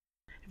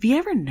Have you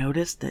ever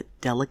noticed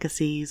that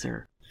delicacies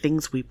are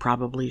things we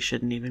probably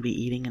shouldn't even be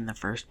eating in the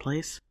first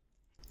place?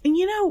 And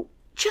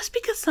just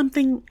because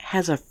something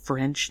has a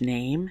French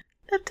name,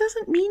 that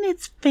doesn't mean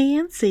it's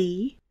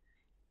fancy.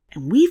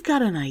 And we've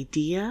got an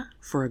idea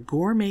for a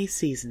gourmet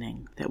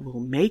seasoning that will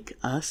make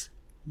us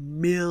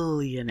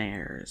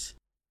millionaires.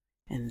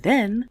 And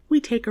then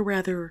we take a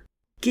rather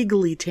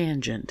giggly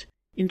tangent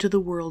into the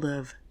world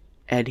of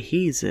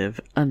adhesive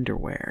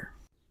underwear.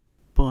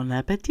 Bon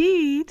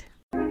appetit!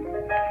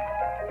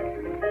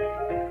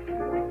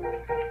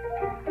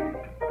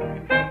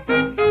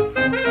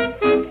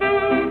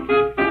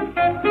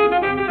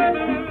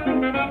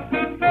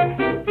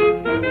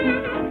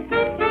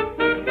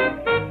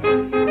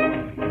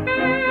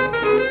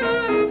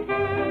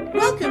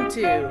 Welcome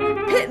to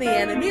Pitney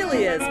and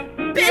Amelia's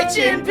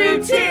Bitchin'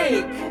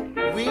 Boutique!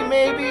 We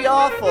may be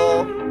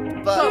awful,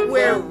 But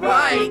we're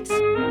right!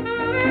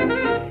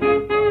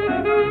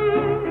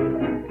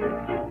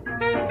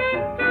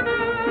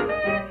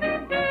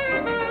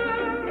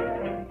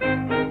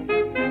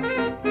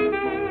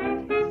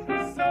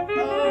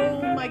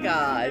 Oh my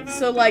god.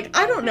 So, I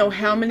don't know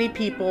how many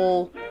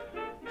people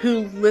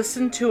who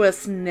listen to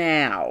us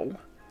now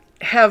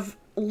have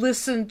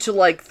listened to,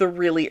 the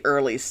really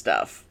early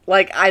stuff.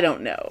 I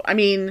don't know. I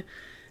mean,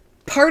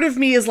 part of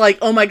me is like,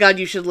 oh my god,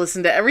 you should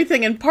listen to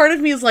everything. And part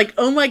of me is like,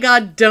 oh my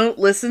god, don't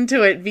listen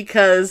to it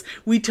because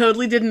we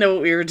totally didn't know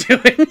what we were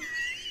doing.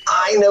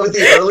 I know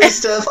the early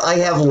stuff, I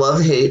have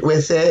love-hate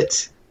with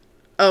it.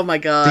 Oh my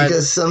god.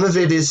 Because some of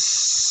it is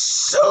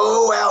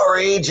so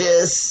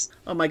outrageous.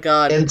 Oh my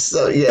god. And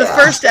so, yeah. The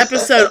first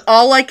episode,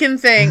 all I can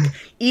think,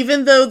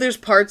 even though there's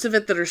parts of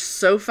it that are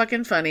so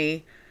fucking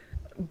funny,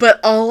 but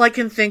all I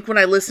can think when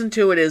I listen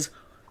to it is,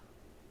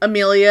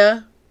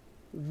 Amelia,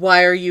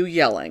 why are you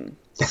yelling?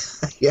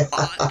 Yeah.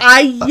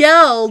 I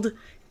yelled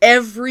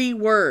every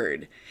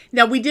word.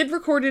 Now, we did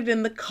record it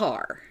in the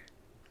car,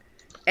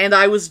 and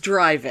I was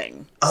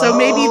driving. So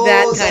maybe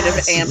that kind of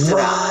amped it up.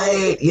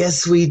 Right.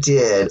 Yes, we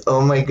did.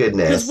 Oh, my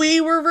goodness. Because we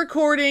were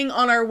recording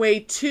on our way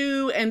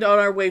to and on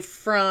our way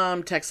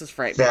from Texas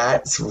Fright.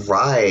 That's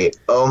right.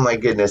 Oh, my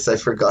goodness. I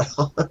forgot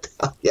all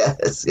about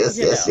Yes.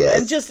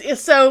 And just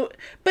so,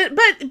 but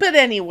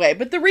anyway,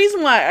 but the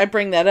reason why I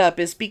bring that up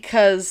is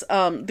because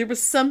there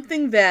was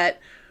something that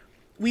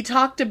we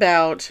talked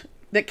about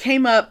that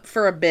came up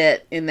for a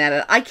bit in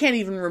that. I can't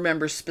even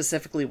remember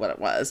specifically what it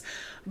was,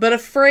 but a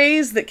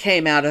phrase that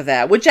came out of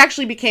that, which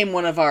actually became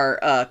one of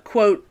our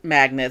quote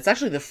magnets,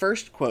 actually the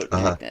first quote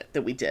magnet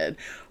that we did,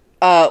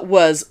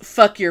 was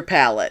 "fuck your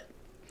palate."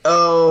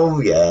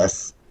 Oh,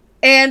 yes.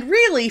 And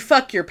really,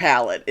 "fuck your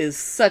palate" is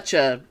such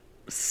a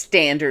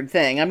standard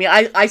thing. I mean,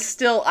 I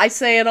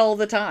say it all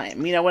the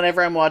time,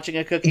 whenever I'm watching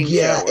a cooking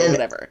show or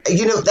whatever.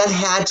 That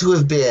had to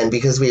have been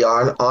because we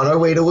are on our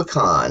way to a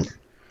con.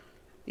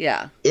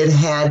 Yeah. It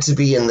had to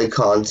be in the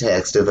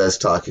context of us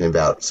talking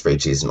about spray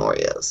cheese and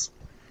Oreos.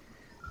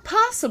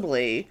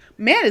 Possibly.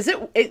 Man, is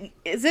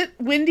it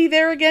windy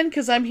there again?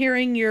 Because I'm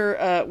hearing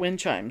your wind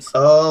chimes.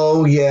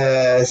 Oh,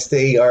 yes,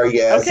 they are,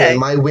 yes. Okay. And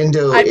my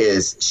window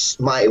is,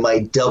 my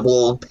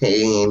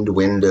double-paned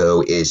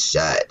window is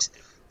shut.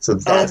 So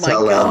that's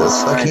how loud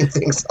those fucking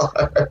things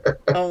are.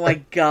 Oh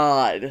my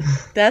god.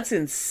 That's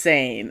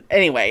insane.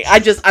 Anyway,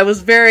 I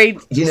was very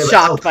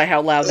shocked by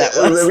how loud that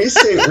was. Let me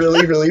say it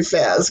really, really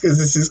fast, because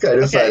this is kind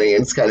of funny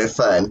and it's kind of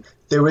fun.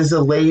 There was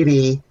a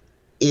lady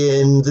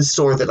in the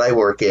store that I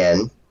work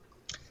in,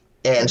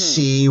 and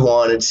she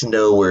wanted to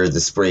know where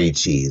the spray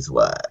cheese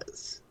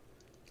was.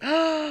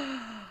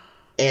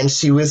 And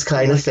she was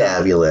kind of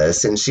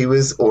fabulous, and she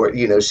was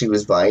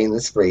buying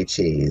the spray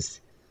cheese.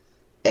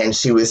 And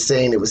she was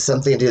saying it was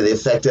something to the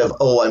effect of,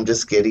 oh, I'm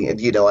just getting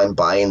it, I'm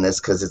buying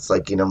this because it's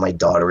like, my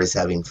daughter is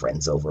having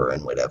friends over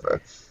and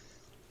whatever.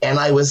 And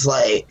I was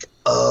like,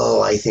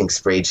 oh, I think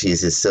spray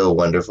cheese is so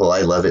wonderful.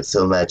 I love it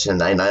so much.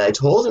 And I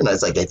told her, and I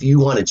was like, if you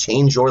want to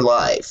change your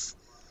life,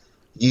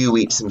 you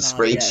eat some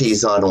spray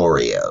cheese on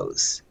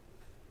Oreos.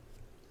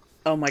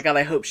 Oh my god,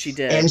 I hope she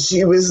did. And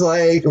she was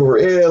like,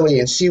 really?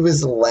 And she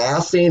was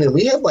laughing, and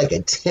we had like a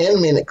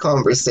 10-minute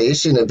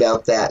conversation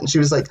about that. And she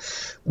was like,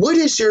 what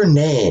is your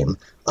name?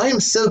 I am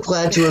so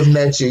glad to have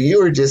met you.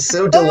 You are just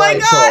so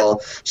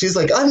delightful. She's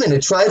like, I'm going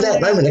to try that,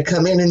 and I'm going to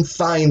come in and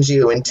find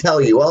you and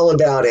tell you all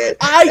about it.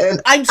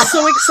 I'm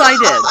so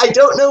excited. I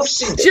don't know if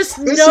she did.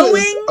 Just this knowing.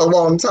 Was a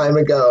long time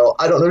ago.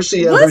 I don't know if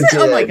she ever did.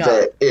 Oh my god.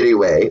 But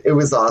anyway, it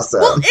was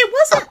awesome. Well,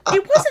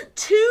 it wasn't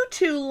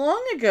too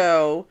long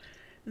ago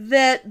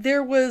that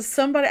there was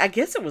somebody, I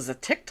guess it was a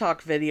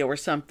TikTok video or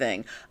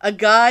something, a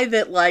guy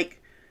that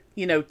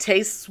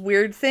tastes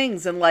weird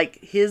things, and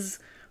his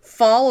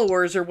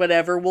followers or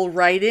whatever will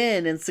write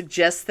in and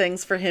suggest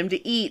things for him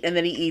to eat, and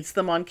then he eats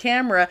them on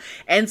camera,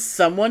 and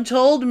someone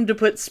told him to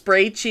put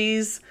spray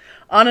cheese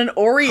on an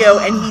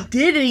Oreo, and he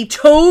did,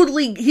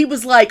 and he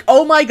was like,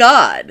 oh my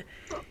god.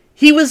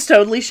 He was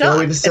totally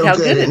shocked at how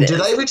good it is.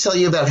 Did I ever tell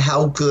you about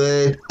how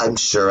good, I'm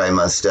sure I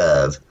must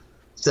have,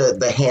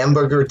 the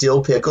hamburger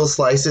dill pickle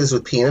slices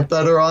with peanut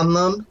butter on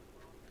them?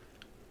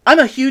 I'm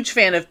a huge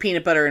fan of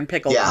peanut butter and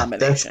pickle Yeah,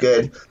 combination. that's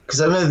good.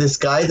 Because I remember this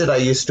guy that I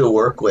used to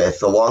work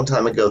with a long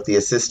time ago at the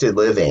assisted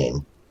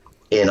living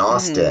in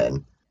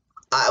Austin.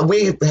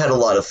 We had a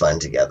lot of fun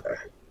together.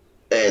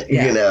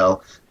 And,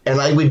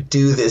 and I would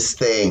do this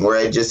thing where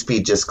I'd just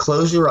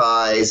close your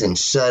eyes and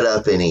shut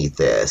up and eat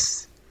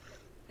this.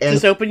 And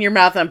just open your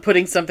mouth. I'm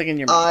putting something in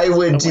your mouth. I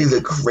would do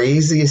the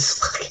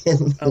craziest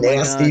fucking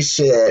nasty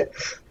shit,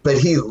 but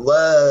he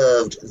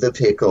loved the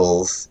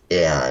pickles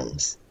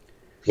and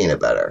peanut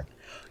butter.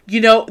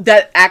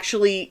 That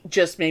actually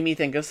just made me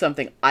think of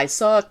something. I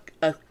saw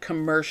a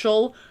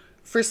commercial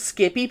for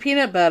Skippy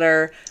peanut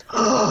butter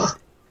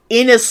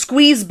in a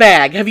squeeze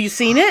bag. Have you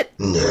seen it?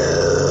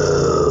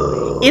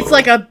 No. It's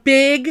like a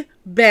big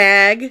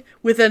bag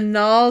with a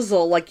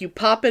nozzle. Like you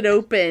pop it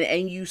open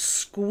and you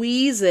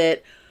squeeze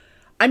it.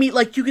 I mean,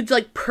 like, you could,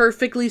 like,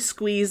 perfectly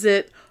squeeze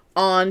it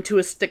onto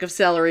a stick of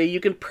celery.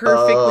 You can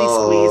perfectly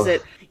squeeze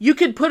it. You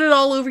could put it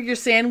all over your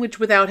sandwich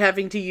without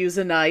having to use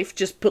a knife.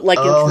 Just put, like,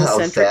 in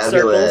concentric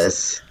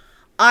circles.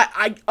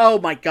 Oh,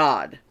 my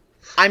God.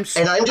 I'm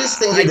just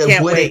thinking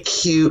of what a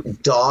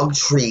cute dog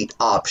treat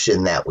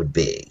option that would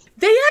be.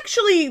 They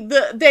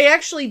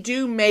actually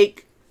do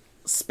make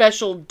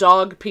special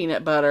dog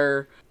peanut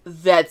butter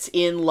that's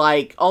in,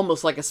 like,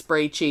 almost like a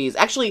spray cheese.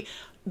 Actually,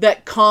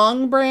 that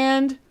Kong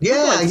brand.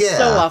 Yeah.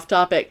 So off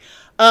topic.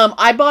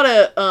 I bought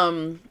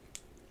a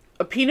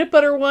peanut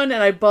butter one,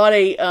 and I bought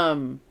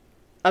a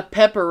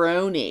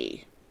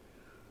pepperoni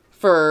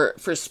for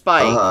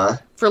Spike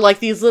for like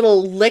these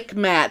little lick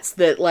mats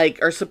that like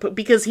are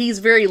because he's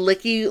very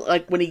licky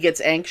like when he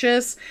gets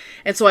anxious,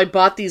 and so I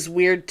bought these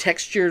weird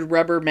textured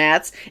rubber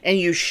mats, and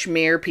you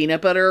smear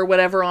peanut butter or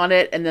whatever on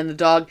it, and then the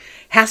dog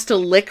has to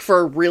lick for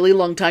a really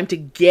long time to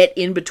get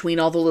in between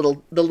all the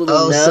little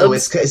nubs.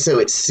 So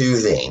it's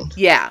soothing.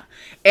 Yeah,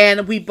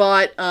 and we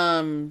bought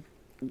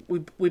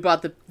we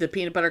bought the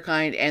peanut butter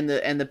kind and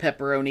the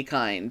pepperoni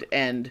kind,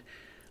 and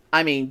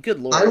I mean, good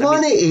Lord. I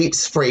want to eat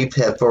spray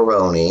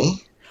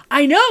pepperoni.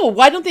 I know.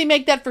 Why don't they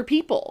make that for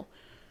people?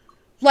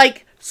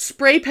 Like,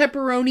 spray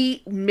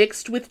pepperoni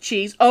mixed with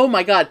cheese. Oh,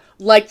 my God.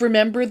 Like,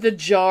 remember the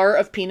jar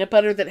of peanut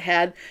butter that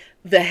had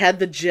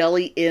the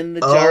jelly in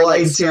the jar? Oh,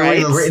 I do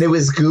remember. And it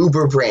was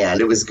Goober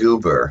brand. It was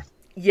Goober.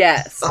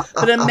 Yes.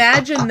 But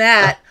imagine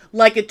that,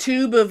 like a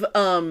tube of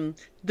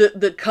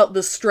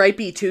the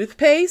stripy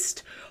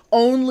toothpaste,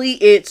 only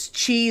it's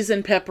cheese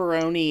and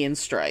pepperoni and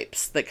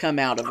stripes that come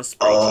out of a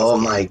spray cheese. Oh,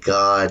 my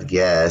God,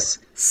 yes.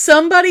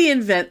 Somebody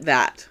invent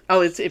that. Oh,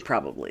 it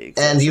probably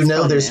exists.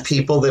 And there's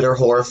people that are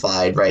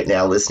horrified right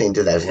now listening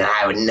to that.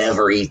 I would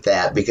never eat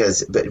that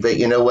but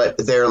you know what?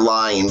 They're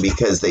lying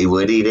because they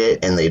would eat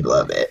it and they'd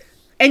love it.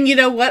 And you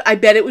know what? I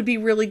bet it would be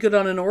really good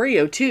on an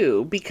Oreo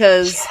too,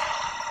 because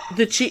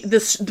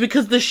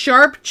because the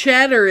sharp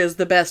cheddar is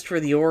the best for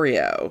the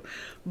Oreo.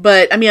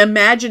 But I mean,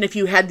 imagine if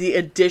you had the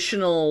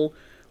additional,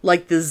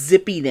 like the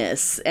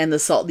zippiness and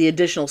the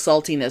additional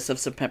saltiness of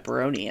some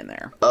pepperoni in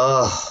there.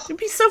 Oh, it'd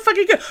be so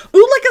fucking good.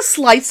 Ooh, like a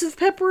slice of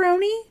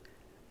pepperoni.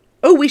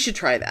 Oh, we should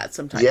try that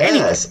sometime.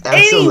 Yes,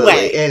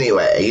 absolutely.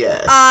 Anyway,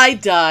 yes. I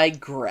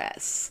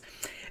digress.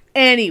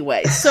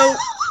 Anyway, so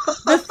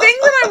the thing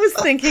that I was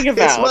thinking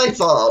about. It's my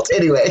fault.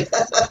 Anyway.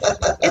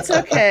 It's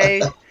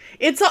okay.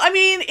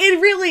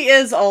 It really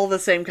is all the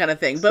same kind of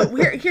thing. But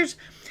here's,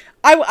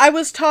 I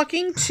was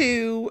talking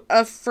to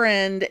a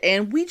friend,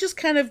 and we just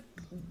kind of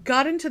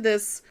got into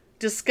this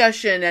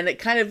discussion, and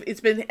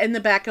it's been in the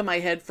back of my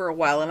head for a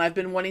while, and I've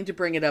been wanting to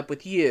bring it up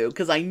with you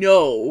because I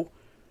know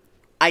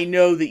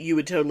that you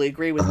would totally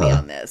agree with me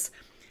on this.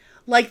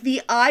 Like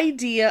the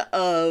idea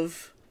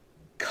of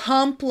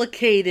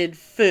complicated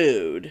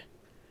food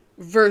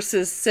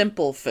versus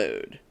simple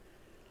food.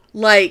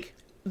 Like,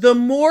 the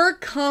more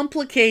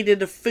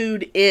complicated a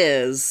food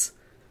is,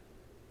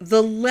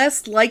 the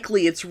less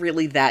likely it's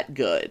really that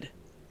good.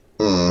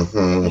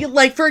 Mm-hmm.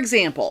 Like, for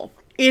example,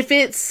 if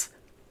it's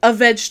a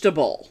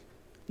vegetable,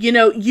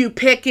 you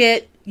pick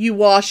it, you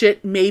wash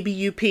it, maybe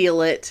you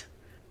peel it,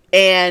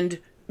 and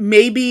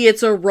maybe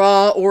it's a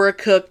raw or a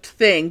cooked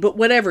thing, but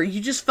whatever,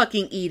 you just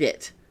fucking eat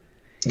it.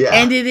 Yeah.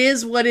 And it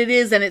is what it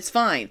is, and it's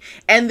fine.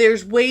 And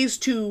there's ways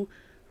to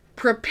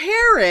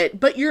prepare it,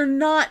 but you're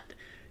not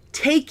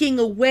taking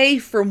away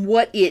from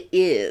what it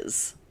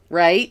is,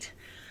 right?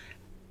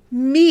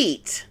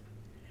 Meat.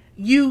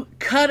 You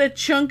cut a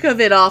chunk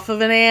of it off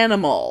of an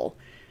animal.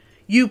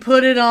 You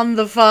put it on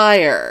the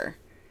fire.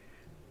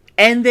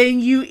 And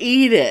then you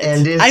eat it.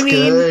 And it's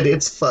good.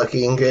 It's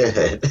fucking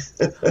good.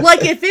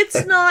 Like, if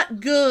it's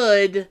not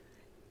good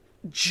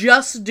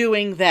just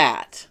doing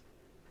that,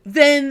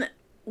 then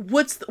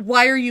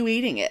why are you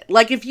eating it?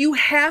 Like, if you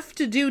have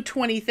to do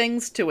 20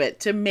 things to it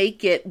to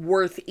make it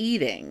worth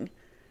eating,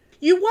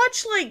 you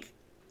watch, like,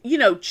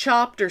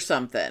 Chopped or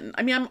something.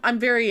 I mean, I'm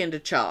very into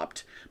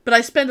Chopped, but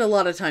I spend a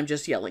lot of time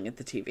just yelling at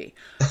the TV.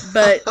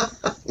 But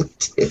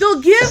they'll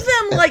give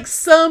them, like,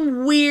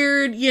 some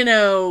weird,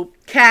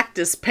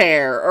 cactus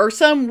pear or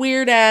some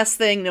weird-ass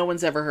thing no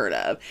one's ever heard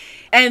of.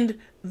 And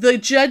the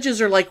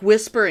judges are, like,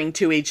 whispering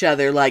to each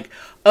other, like,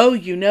 oh,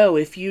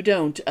 if you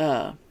don't,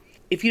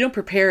 if you don't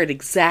prepare it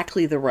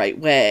exactly the right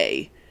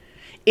way,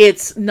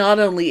 it's not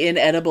only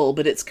inedible,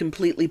 but it's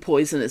completely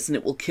poisonous and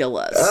it will kill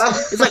us.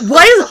 It's like,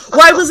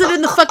 why was it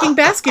in the fucking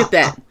basket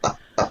then?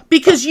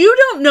 Because you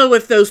don't know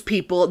if those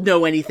people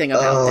know anything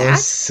about that.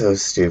 So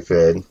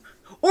stupid.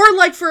 Or,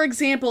 like, for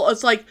example,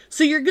 it's like,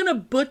 so you're gonna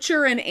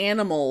butcher an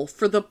animal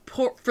for the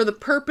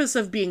purpose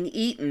of being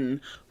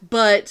eaten,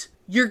 but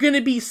you're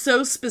gonna be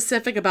so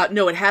specific about,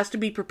 no, it has to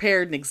be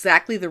prepared in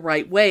exactly the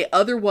right way,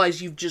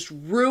 otherwise you've just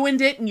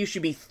ruined it and you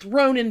should be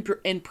thrown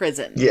in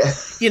prison. Yeah.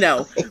 You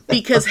know,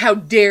 because how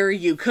dare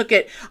you cook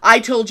it? I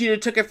told you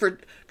to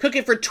cook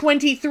it for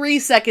 23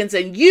 seconds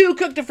and you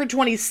cooked it for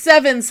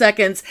 27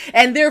 seconds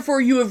and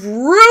therefore you have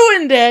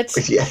ruined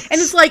it. Yes.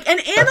 And it's like, an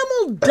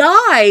animal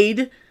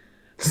died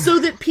so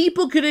that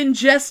people could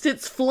ingest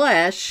its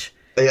flesh.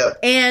 Yeah.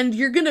 And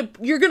you're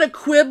gonna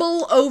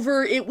quibble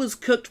over it was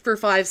cooked for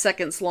 5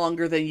 seconds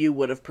longer than you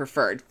would have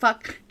preferred.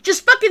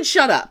 Just fucking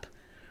shut up.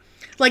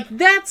 Like,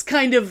 that's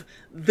kind of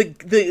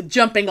the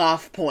jumping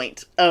off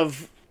point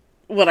of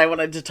what I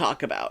wanted to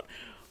talk about.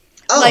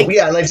 Oh, like,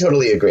 yeah, and I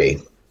totally agree.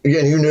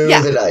 Again, you know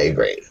that I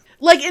agree.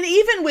 Like, and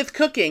even with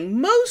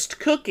cooking, most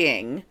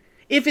cooking,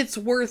 if it's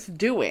worth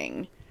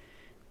doing,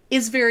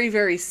 is very,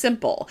 very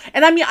simple.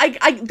 And I mean,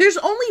 I there's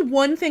only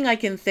one thing I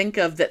can think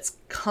of that's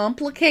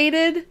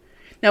complicated.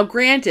 Now,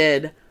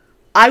 granted,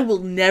 I will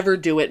never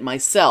do it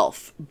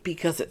myself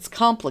because it's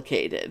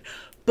complicated.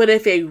 But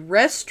if a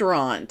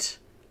restaurant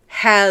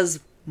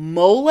has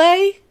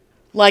mole,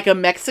 like a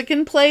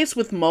Mexican place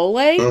with mole,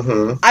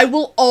 I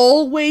will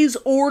always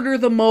order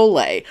the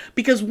mole.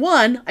 Because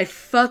one, I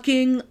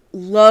fucking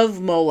love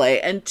mole.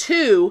 And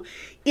two,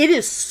 it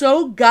is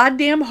so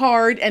goddamn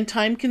hard and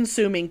time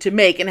consuming to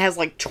make and has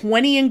like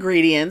 20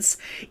 ingredients.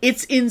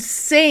 It's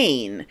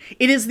insane.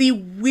 It is the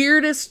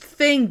weirdest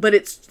thing, but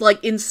it's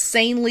like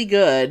insanely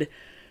good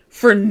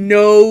for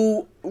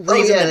no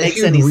reason that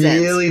makes any sense. If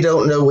you really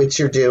don't know what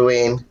you're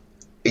doing,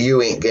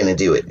 you ain't gonna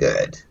do it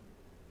good.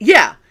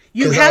 Yeah.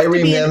 You have to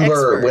be an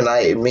expert.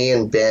 I remember when me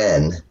and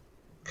Ben,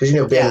 because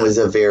Ben was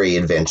a very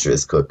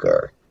adventurous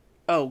cooker.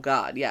 Oh,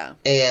 God, yeah.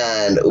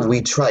 And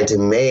we tried to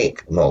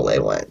make mole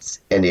once,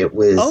 and it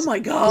was... Oh, my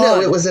God. No,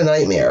 it was a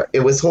nightmare. It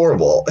was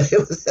horrible.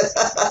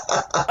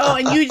 Oh,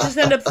 and you just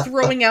end up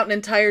throwing out an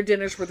entire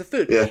dinner's worth of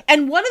food. Yeah.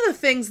 And one of the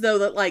things, though,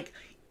 that, like,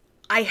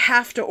 I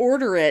have to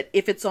order it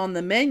if it's on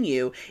the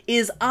menu,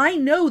 is I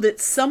know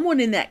that someone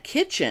in that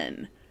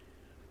kitchen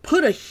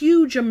put a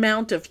huge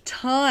amount of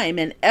time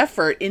and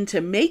effort into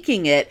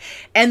making it,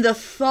 and the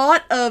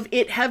thought of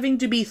it having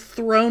to be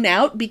thrown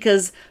out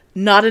because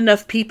not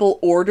enough people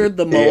ordered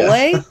the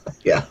mole.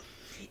 Yeah.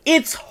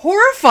 It's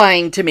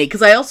horrifying to me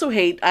because I also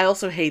hate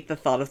the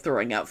thought of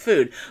throwing out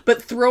food.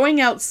 But throwing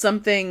out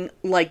something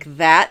like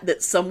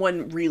that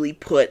someone really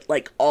put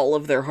like all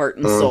of their heart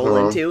and soul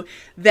into,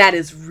 that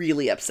is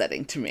really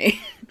upsetting to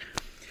me.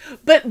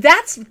 But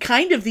that's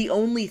kind of the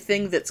only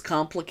thing that's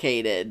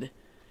complicated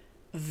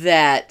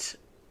that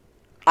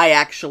I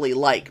actually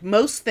like.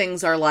 Most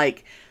things are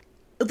like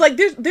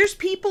there's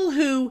people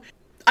who...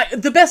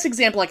 the best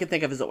example I can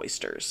think of is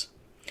oysters.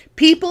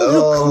 People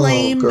who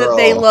claim that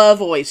they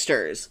love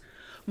oysters.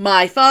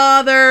 My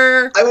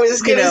father... I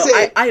was going to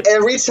say,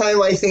 every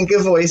time I think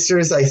of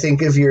oysters, I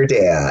think of your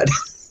dad.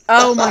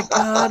 Oh my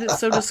God, it's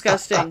so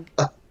disgusting.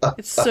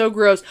 It's so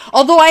gross.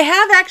 Although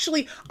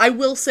I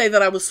will say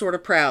that I was sort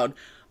of proud.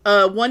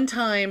 One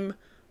time,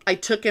 I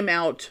took him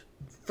out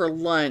for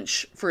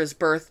lunch for his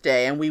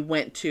birthday, and we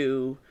went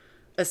to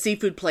a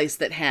seafood place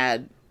that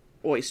had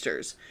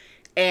oysters.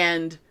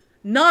 And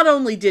not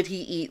only did he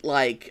eat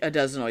like a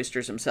dozen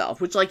oysters himself,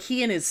 which like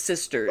he and his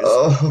sisters,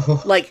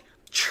 like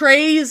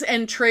trays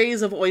and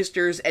trays of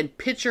oysters and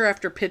pitcher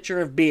after pitcher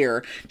of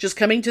beer just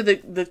coming to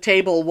the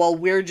table while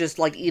we're just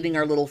like eating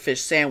our little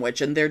fish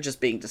sandwich, and they're just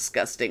being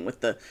disgusting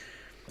with the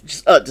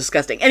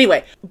disgusting.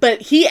 Anyway,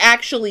 but he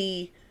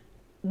actually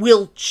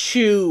will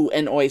chew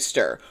an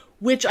oyster,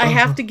 which I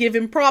have to give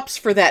him props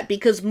for that,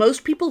 because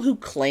most people who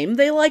claim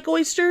they like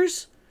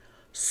oysters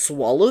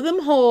swallow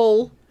them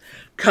whole,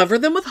 cover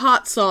them with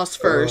hot sauce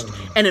first,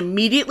 and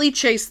immediately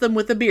chase them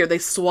with a beer. They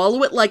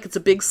swallow it like it's a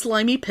big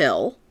slimy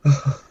pill.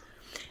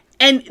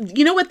 And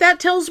you know what that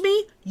tells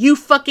me? You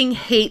fucking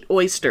hate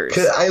oysters.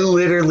 I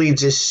literally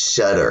just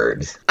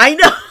shuddered. I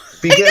know.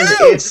 Because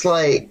it's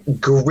like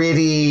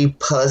gritty,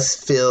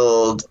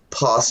 pus-filled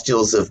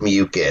pustules of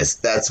mucus.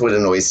 That's what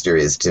an oyster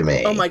is to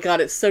me. Oh my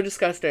God, it's so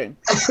disgusting.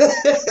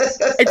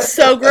 It's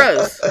so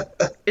gross.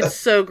 It's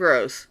so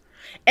gross.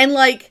 And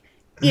like,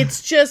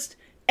 it's just...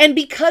 And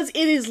because it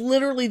is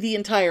literally the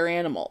entire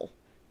animal.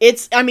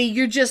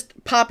 You're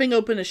just popping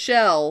open a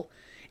shell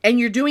and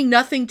you're doing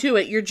nothing to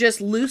it. You're just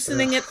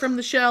loosening it from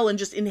the shell and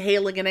just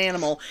inhaling an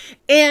animal.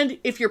 And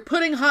if you're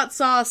putting hot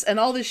sauce and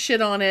all this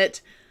shit on it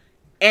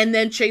and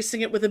then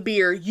chasing it with a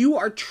beer, you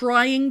are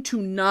trying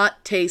to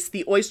not taste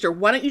the oyster.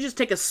 Why don't you just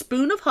take a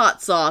spoon of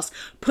hot sauce,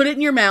 put it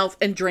in your mouth,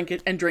 and drink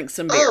it, and drink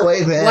some beer? Oh,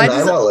 wait, man, why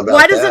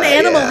does an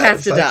animal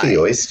have to die? The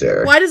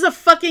oyster. Why does a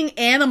fucking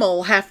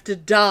animal have to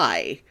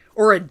die?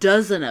 Or a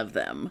dozen of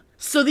them,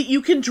 so that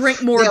you can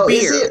drink more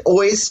beer. Is it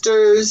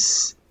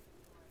oysters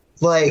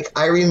Like,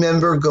 I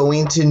remember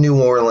going to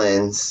New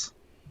Orleans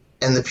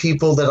and the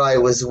people that I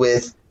was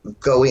with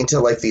going to,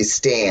 like, these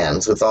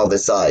stands with all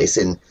this ice.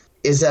 And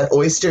is that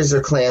oysters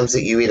or clams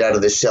that you eat out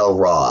of the shell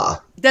raw?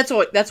 That's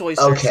oysters.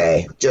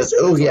 Okay. Just,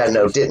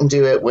 no, didn't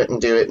do it,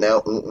 wouldn't do it,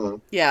 no.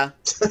 Mm-mm. Yeah.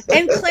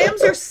 And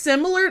clams are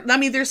similar. I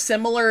mean, they're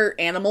similar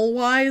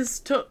animal-wise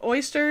to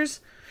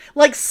oysters.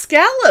 Like,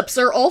 scallops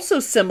are also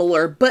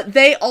similar, but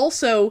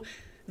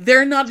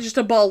they're not just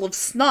a ball of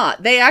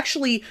snot. They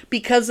actually,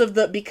 because of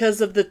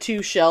the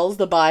two shells,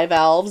 the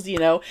bivalves,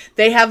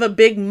 they have a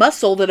big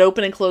muscle that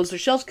open and close their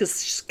shells because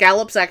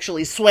scallops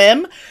actually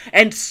swim,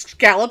 and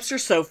scallops are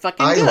so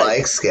fucking good. I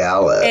like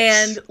scallops.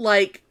 And,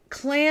 like,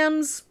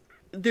 clams,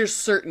 there's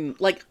certain,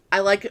 like, I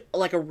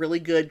like a really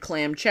good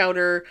clam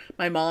chowder.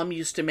 My mom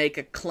used to make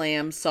a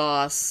clam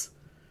sauce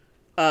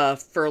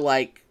for,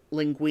 like,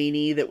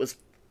 linguine that was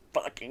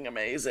fucking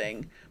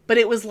amazing. But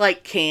it was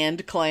like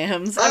canned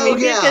clams.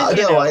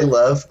 I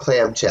love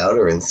clam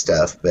chowder and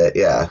stuff, but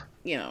yeah.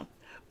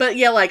 But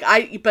yeah,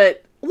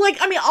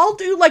 I'll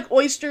do like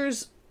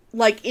oysters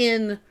like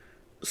in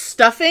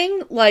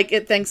stuffing, like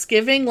at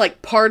Thanksgiving,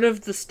 like part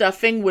of the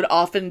stuffing would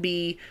often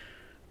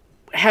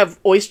have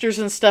oysters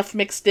and stuff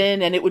mixed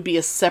in, and it would be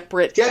a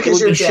separate. Yeah, because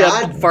your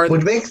dad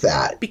would make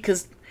that.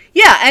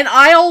 Yeah, and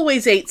I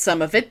always ate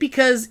some of it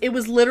because it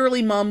was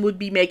literally Mom would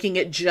be making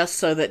it just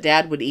so that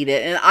Dad would eat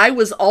it. And I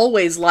was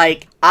always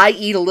like, I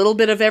eat a little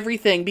bit of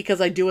everything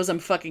because I do as I'm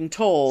fucking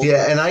told.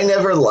 Yeah, and I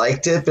never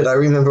liked it, but I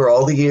remember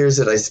all the years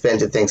that I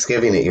spent at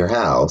Thanksgiving at your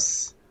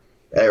house,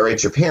 or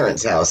at your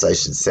parents' house, I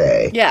should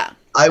say. Yeah.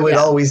 I would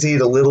always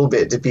eat a little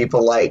bit to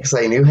people because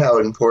I knew how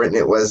important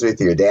it was with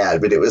your dad.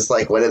 But it was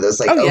like one of those,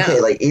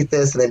 like, eat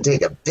this and then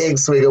take a big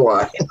swig of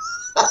wine.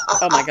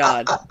 Oh my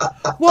God.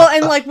 Well,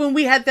 and like when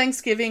we had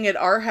Thanksgiving at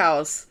our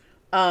house,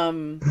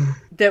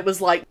 that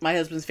was like my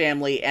husband's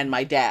family and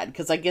my dad,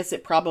 because I guess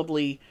it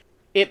may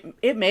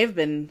have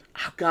been,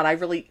 oh God,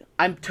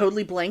 I'm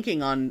totally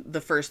blanking on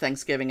the first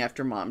Thanksgiving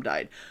after Mom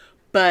died.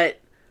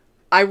 But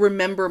I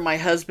remember my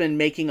husband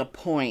making a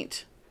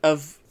point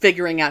of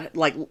figuring out,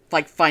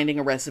 like finding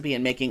a recipe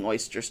and making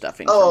oyster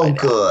stuffing. Oh,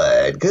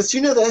 good. Because I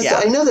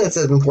know that's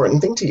an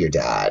important thing to your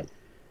dad.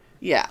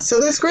 Yeah.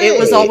 So that's great. It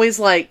was always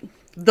like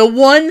the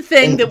one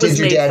thing that was made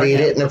for him. Did your dad eat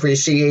it and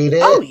appreciate it?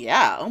 Oh,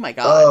 yeah. Oh, my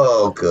God.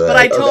 Oh, good. But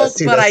I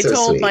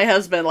told my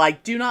husband,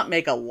 like, do not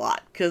make a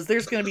lot, because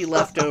there's going to be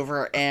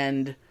leftover,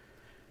 and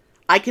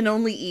I can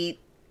only eat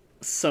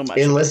so much.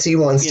 Unless he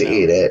wants to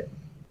eat it.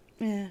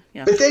 Yeah.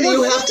 But then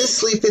you have to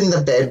sleep in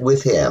the bed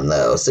with him,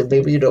 though, so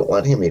maybe you don't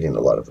want him eating a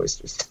lot of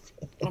oysters.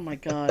 Oh, my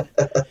God.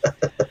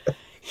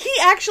 He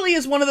actually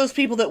is one of those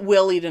people that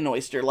will eat an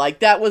oyster. Like,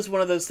 that was one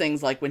of those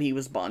things, like, when he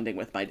was bonding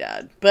with my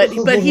dad. But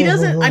he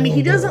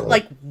doesn't,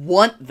 like,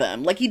 want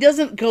them. Like, he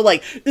doesn't go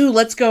like, ooh,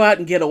 let's go out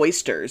and get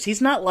oysters.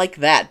 He's not like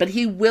that, but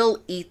he will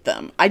eat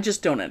them. I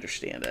just don't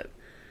understand it.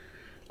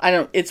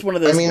 It's one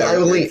of those.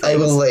 I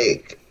will,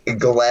 like,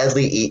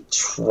 gladly eat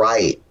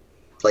tripe,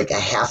 like a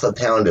half a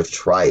pound of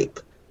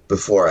tripe,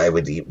 before I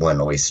would eat one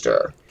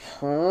oyster.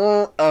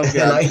 Oh, God.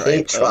 And I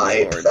hate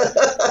tripe.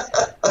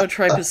 Oh,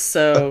 tripe is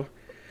so...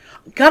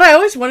 God, I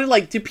always wondered,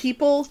 like, do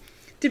people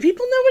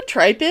know what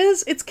tripe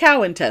is? It's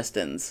cow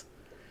intestines.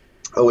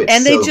 Oh, it's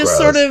and so they just gross.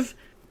 sort of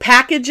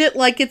package it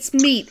like it's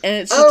meat, and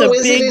it's just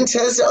is it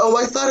intestine?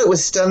 Oh, I thought it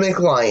was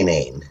stomach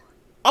lining.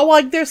 Oh,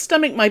 like their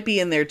stomach might be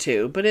in there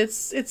too, but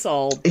it's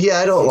all. Yeah,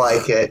 I don't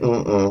like it.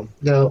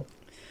 No.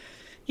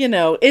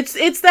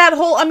 It's that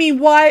whole. I mean,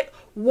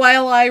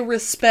 while I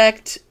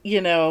respect,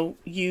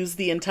 use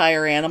the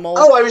entire animal.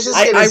 Oh, I was just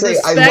going to say,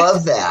 I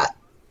love that.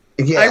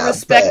 Yeah, I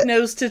respect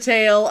nose to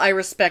tail. I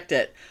respect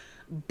it.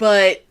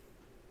 But,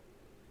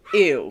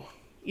 ew,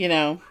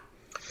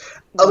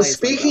 Oh,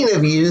 speaking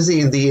of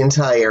using the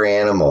entire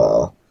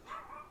animal,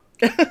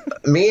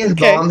 me and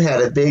Mom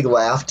had a big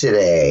laugh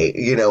today,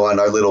 on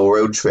our little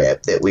road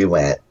trip that we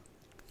went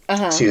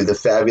to the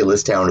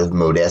fabulous town of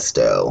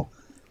Modesto.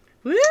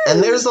 Woo,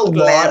 and there's a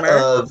glamour. lot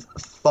of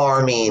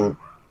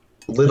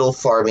little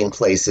farming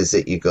places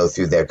that you go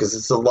through there, because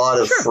it's a lot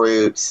of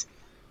fruits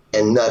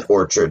and nut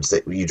orchards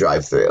that you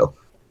drive through.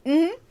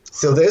 Mm-hmm.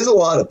 So there's a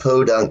lot of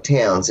podunk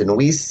towns, and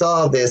we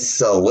saw this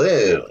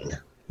saloon,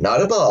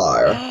 not a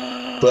bar,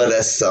 but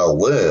a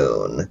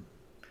saloon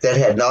that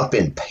had not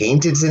been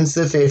painted since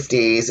the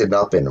 50s, had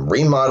not been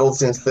remodeled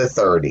since the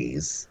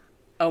 30s.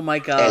 Oh my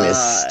God. And is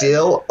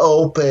still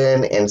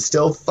open and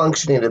still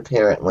functioning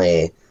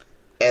apparently.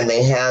 And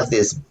they have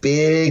this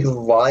big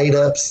light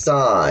up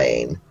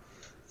sign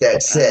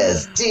that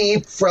says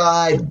deep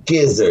fried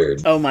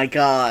gizzard. Oh my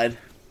God.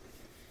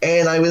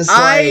 And I was like,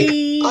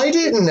 I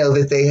didn't know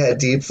that they had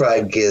deep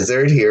fried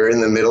gizzard here in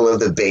the middle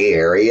of the Bay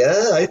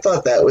Area. I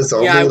thought that was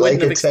only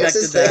like a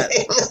Texas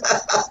thing.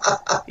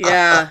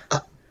 Yeah.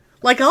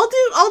 Like I'll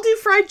do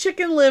fried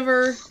chicken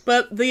liver,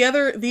 but the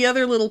other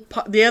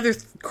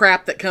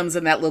crap that comes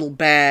in that little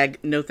bag,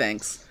 no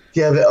thanks.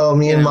 Yeah, but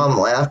me and Mom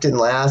laughed and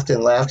laughed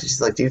and laughed.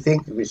 She's like, "Do you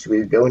think we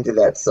should go into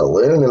that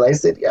saloon?" And I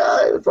said,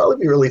 "Yeah, it would probably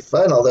be really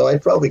fun. Although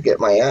I'd probably get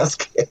my ass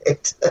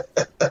kicked."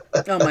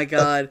 Oh my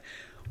God.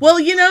 Well,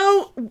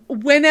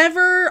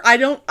 whenever I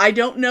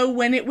don't know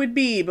when it would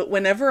be, but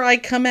whenever I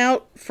come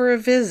out for a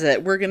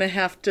visit, we're gonna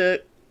have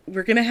to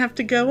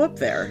go up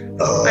there.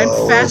 Oh,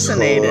 I'm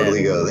fascinated. We'll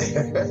totally go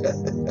there.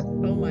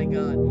 Oh my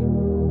god.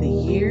 The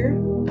year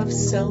of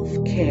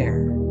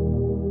self-care.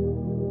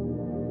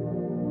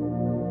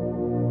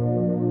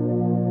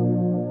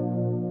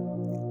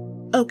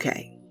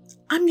 Okay,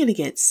 I'm going to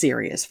get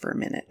serious for a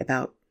minute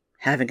about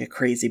having a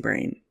crazy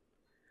brain.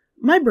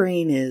 My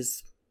brain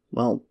is,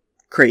 well,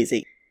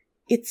 crazy.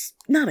 It's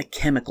not a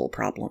chemical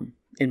problem,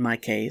 in my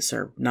case,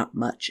 or not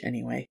much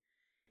anyway.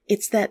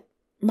 It's that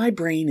my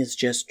brain is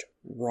just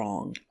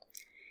wrong.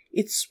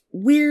 It's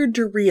weird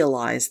to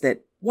realize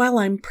that while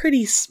I'm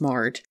pretty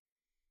smart,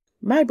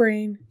 my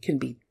brain can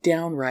be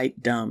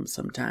downright dumb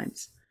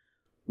sometimes.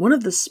 One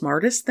of the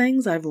smartest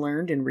things I've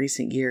learned in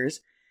recent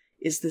years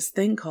is this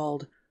thing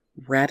called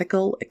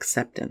radical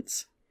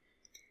acceptance.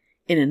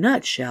 In a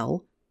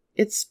nutshell,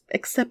 it's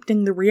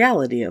accepting the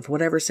reality of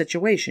whatever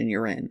situation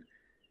you're in.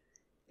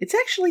 It's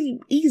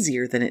actually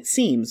easier than it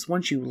seems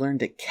once you learn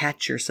to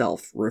catch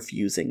yourself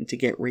refusing to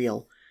get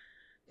real.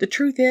 The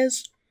truth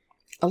is,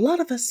 a lot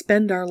of us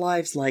spend our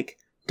lives like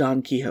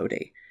Don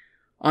Quixote,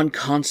 on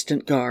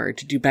constant guard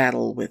to do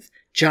battle with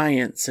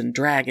giants and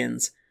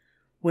dragons,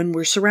 when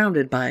we're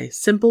surrounded by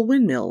simple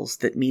windmills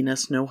that mean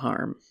us no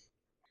harm.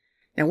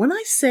 Now, when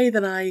I say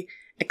that I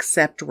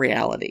accept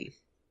reality,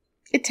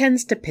 it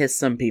tends to piss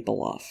some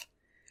people off.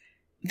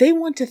 They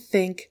want to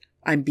think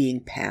I'm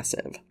being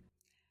passive,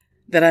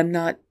 that I'm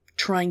not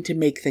trying to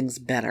make things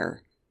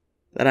better,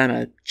 that I'm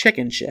a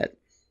chicken shit.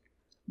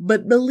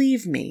 But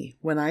believe me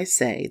when I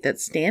say that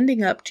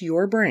standing up to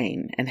your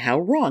brain and how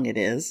wrong it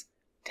is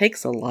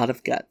takes a lot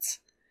of guts.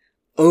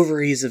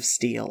 Ovaries of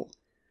steel.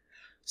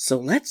 So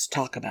let's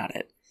talk about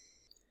it.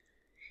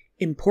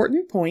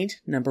 Important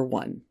point number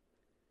 1.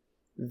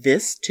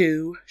 This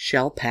too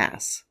shall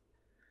pass.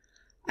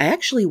 I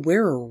actually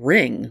wear a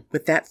ring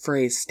with that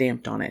phrase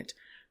stamped on it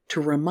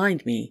to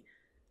remind me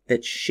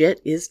that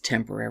shit is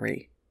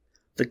temporary.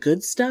 The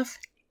good stuff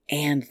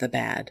and the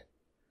bad.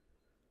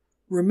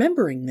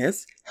 Remembering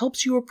this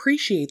helps you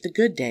appreciate the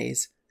good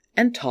days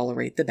and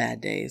tolerate the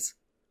bad days.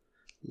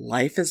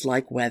 Life is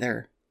like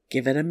weather.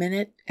 Give it a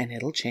minute and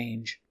it'll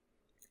change.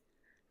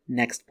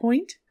 Next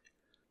point.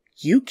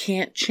 You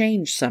can't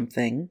change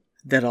something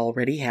that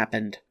already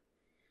happened.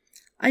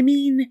 I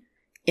mean,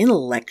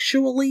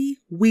 intellectually,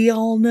 we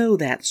all know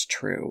that's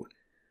true.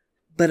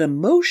 But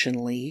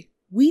emotionally,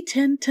 we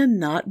tend to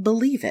not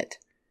believe it.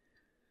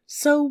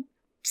 So,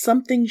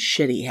 something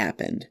shitty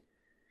happened.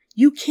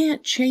 You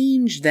can't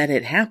change that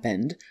it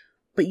happened,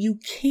 but you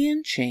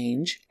can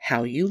change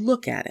how you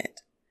look at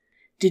it.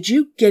 Did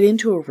you get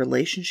into a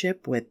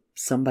relationship with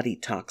somebody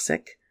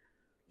toxic?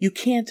 You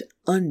can't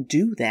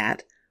undo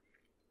that,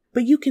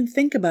 but you can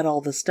think about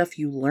all the stuff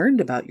you learned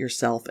about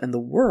yourself and the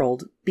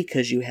world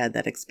because you had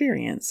that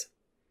experience.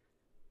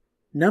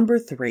 Number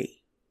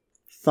 3.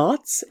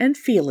 Thoughts and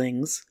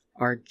feelings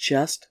are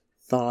just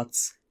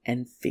thoughts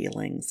and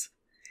feelings.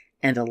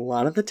 And a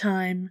lot of the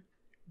time,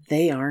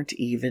 they aren't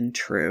even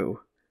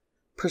true.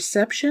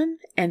 Perception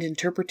and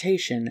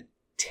interpretation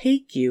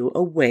take you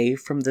away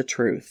from the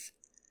truth.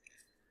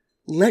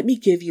 Let me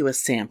give you a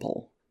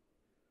sample.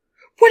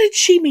 What did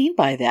she mean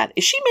by that?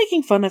 Is she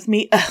making fun of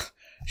me? Ugh,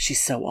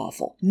 she's so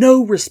awful.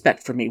 No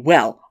respect for me.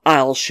 Well,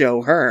 I'll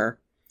show her.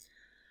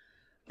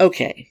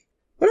 Okay,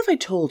 what if I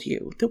told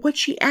you that what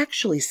she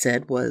actually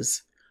said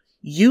was,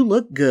 you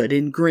look good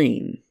in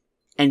green,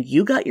 and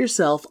you got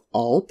yourself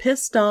all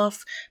pissed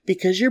off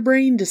because your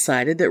brain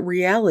decided that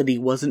reality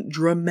wasn't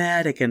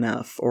dramatic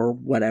enough or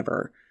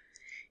whatever.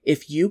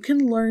 If you can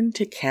learn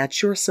to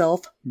catch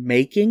yourself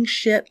making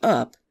shit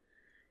up,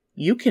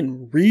 you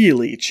can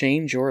really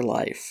change your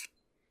life.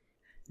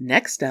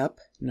 Next up,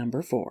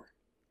 number 4.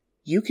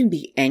 You can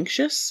be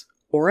anxious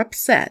or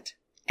upset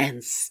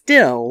and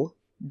still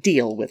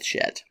deal with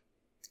shit.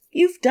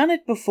 You've done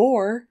it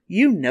before.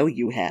 You know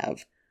you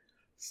have.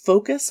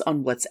 Focus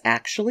on what's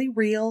actually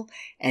real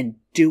and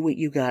do what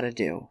you gotta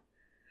do.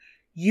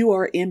 You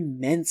are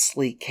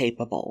immensely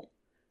capable,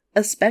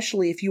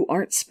 especially if you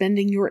aren't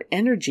spending your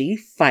energy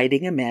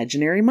fighting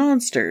imaginary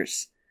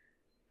monsters.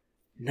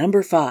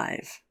 Number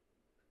 5.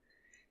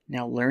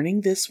 Now,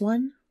 learning this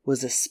one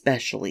was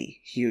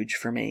especially huge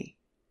for me.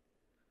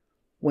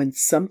 When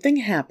something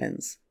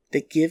happens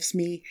that gives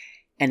me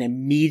an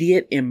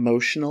immediate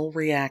emotional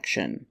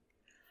reaction,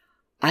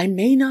 I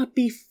may not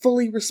be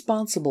fully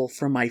responsible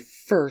for my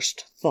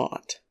first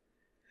thought,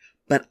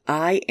 but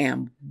I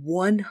am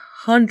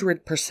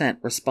 100%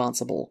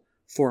 responsible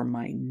for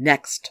my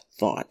next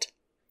thought.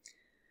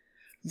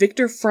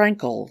 Viktor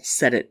Frankl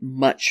said it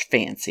much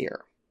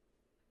fancier.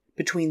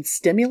 Between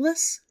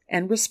stimulus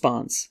and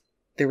response,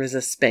 there is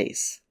a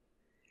space.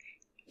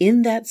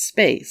 In that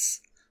space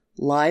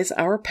lies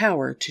our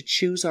power to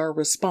choose our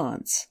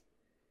response.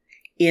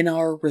 In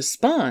our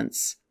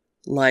response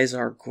lies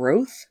our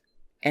growth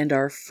and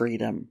our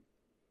freedom.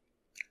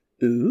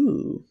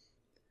 Ooh.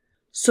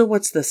 So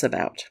what's this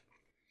about?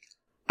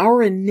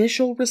 Our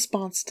initial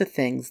response to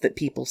things that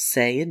people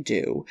say and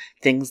do,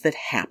 things that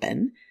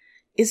happen,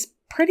 is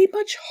pretty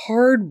much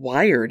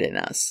hardwired in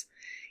us.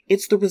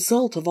 It's the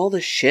result of all the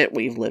shit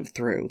we've lived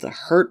through, the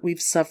hurt we've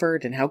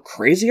suffered, and how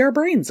crazy our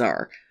brains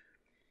are.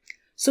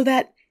 So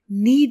that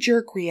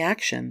knee-jerk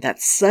reaction,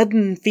 that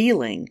sudden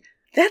feeling,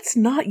 that's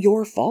not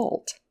your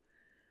fault.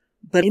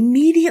 But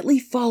immediately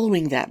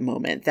following that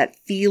moment, that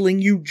feeling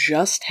you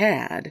just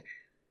had,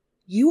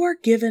 you are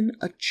given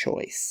a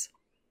choice.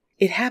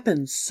 It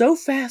happens so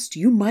fast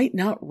you might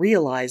not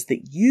realize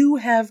that you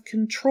have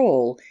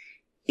control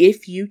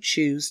if you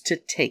choose to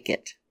take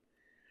it.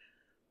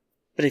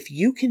 But if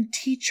you can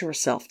teach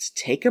yourself to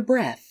take a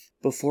breath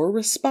before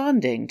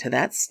responding to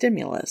that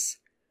stimulus,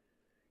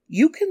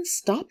 you can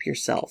stop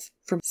yourself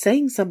from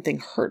saying something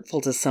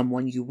hurtful to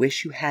someone you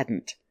wish you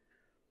hadn't,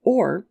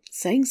 or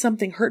saying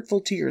something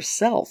hurtful to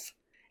yourself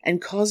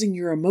and causing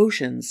your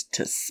emotions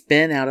to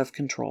spin out of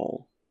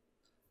control.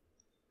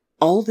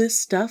 All this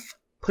stuff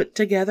put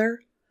together,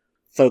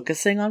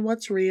 focusing on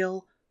what's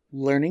real,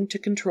 learning to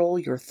control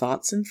your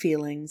thoughts and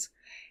feelings,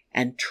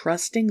 and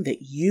trusting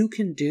that you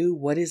can do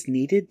what is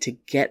needed to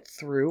get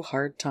through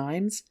hard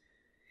times,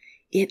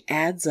 it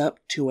adds up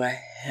to a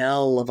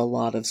hell of a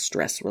lot of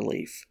stress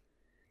relief.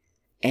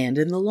 And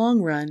in the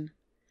long run,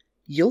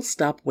 you'll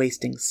stop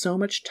wasting so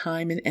much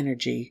time and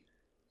energy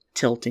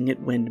tilting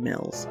at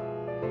windmills.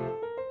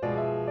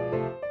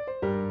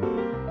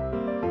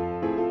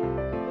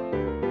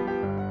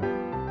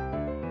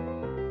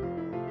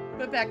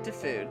 But back to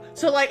food.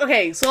 So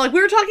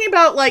we were talking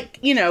about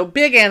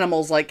big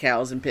animals like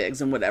cows and pigs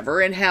and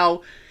whatever, and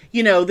how,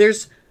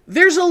 there's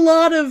a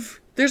lot of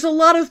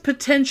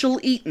potential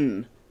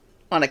eaten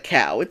on a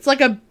cow. It's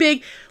like a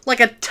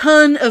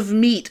ton of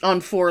meat on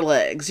 4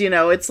 legs.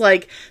 It's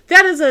like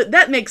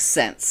that makes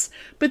sense.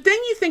 But then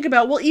you think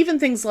about, well, even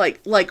things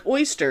like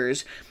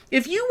oysters.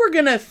 If you were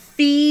gonna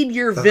feed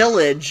your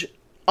village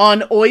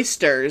on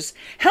oysters,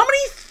 how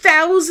many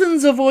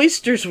thousands of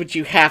oysters would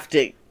you have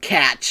to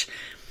catch?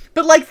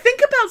 But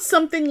think about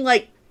something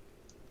like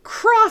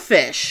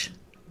crawfish.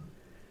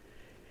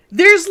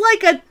 There's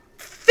like a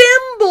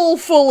thimble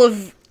full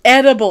of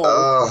edible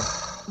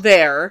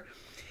there.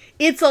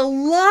 It's a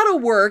lot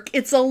of work.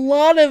 It's a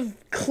lot of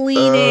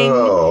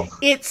cleaning.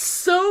 It's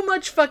so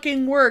much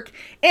fucking work.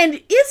 And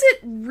is it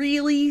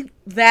really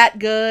that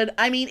good?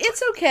 I mean,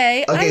 it's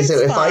okay. Okay, so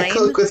if I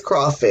cook with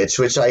crawfish,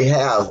 which I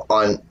have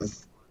on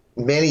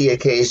many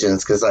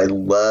occasions because I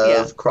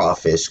love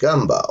crawfish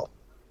gumbo.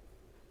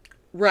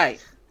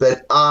 Right.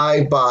 But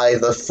I buy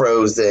the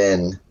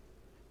frozen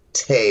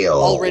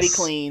tails. Already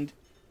cleaned.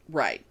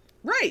 Right.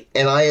 Right.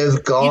 And I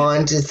have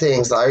gone to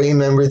things. I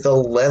remember the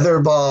Leather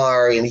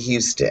Bar in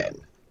Houston.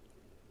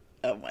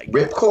 Oh my God.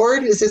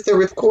 Ripcord? Is this the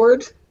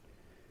Ripcord?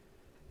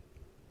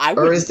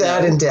 Or is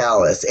that in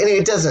Dallas? And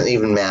it doesn't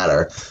even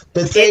matter.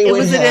 But they would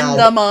was have it in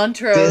the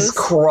Montrose? This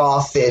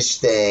crawfish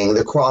thing,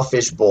 the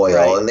crawfish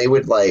boil, and they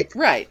would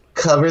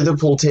cover the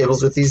pool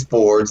tables with these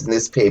boards and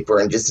this paper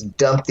and just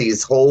dump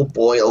these whole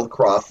boiled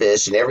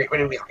crawfish, and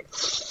everybody would be like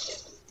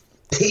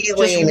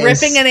peeling just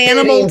ripping an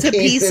animal to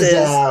pieces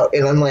out,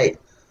 and I'm like,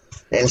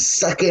 and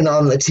sucking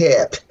on the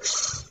tip.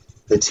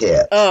 The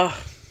tip.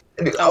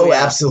 Oh,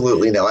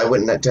 absolutely no. I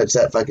wouldn't touch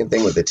that fucking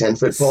thing with a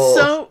 10-foot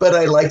pole. But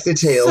I like the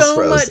tails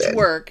frozen. So much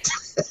work.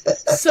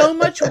 So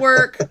much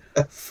work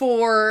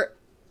for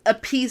a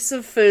piece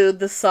of food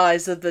the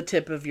size of the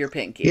tip of your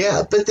pinky.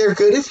 Yeah, but they're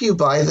good if you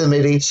buy them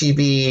at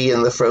H-E-B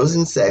in the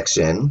frozen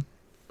section.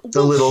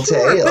 The little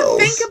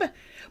tails.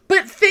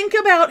 But think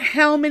about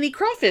how many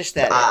crawfish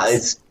that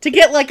is to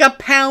get like a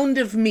pound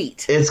of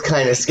meat. It's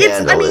kind of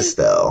scandalous,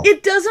 though.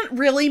 It doesn't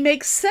really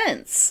make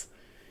sense.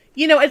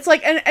 It's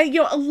like, and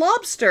a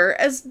lobster,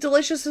 as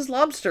delicious as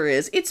lobster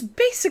is, it's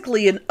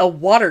basically a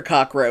water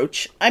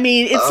cockroach. I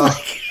mean,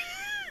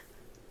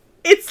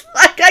 it's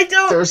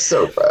They're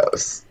so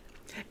gross.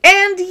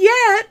 And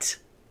yet,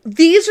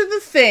 these are the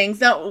things,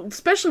 now,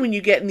 especially when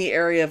you get in the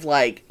area of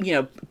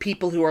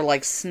people who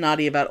are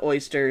snotty about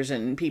oysters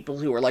and people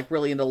who are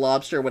really into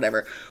lobster or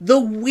whatever, the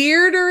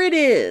weirder it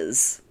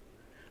is,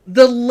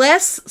 the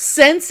less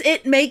sense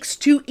it makes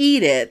to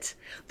eat it,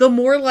 the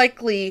more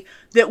likely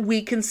that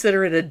we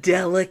consider it a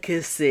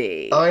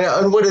delicacy. Oh, yeah,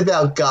 and what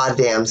about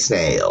goddamn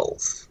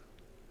snails?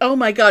 Oh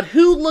my God,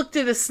 who looked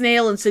at a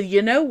snail and said,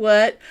 you know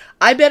what?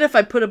 I bet if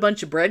I put a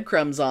bunch of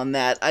breadcrumbs on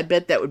that, I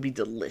bet that would be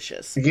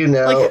delicious.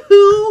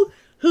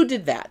 Who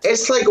did that?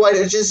 It's like, why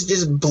don't you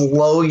just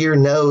blow your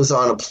nose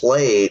on a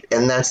plate,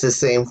 and that's the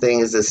same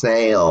thing as a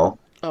snail.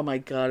 Oh my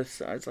God,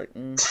 I was like,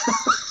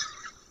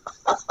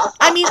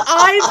 I mean,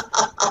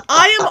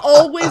 I am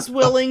always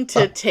willing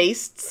to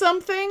taste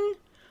something,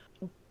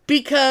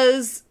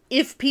 because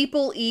if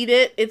people eat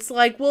it, it's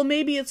like, well,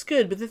 maybe it's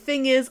good. But the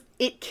thing is,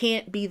 it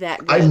can't be that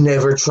good. I've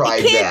never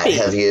tried that.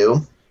 Have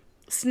you?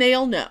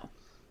 Snail, no.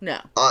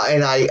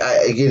 And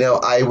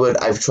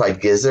I've tried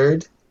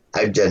gizzard.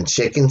 I've done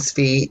chicken's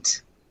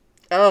feet.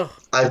 Oh.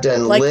 I've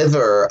done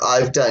liver.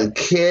 I've done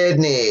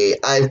kidney.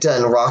 I've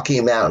done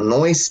Rocky Mountain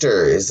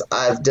oysters.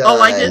 I've done.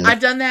 Oh, I've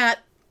done that.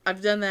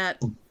 I've done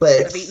that.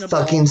 But I've eaten a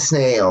fucking ball.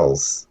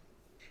 snails.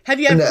 Have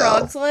you had No.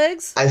 frog's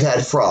legs? I've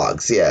had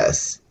frogs,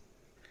 yes.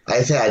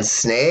 I've had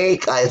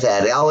snake, I've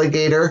had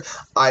alligator,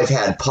 I've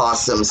had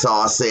possum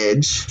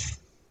sausage.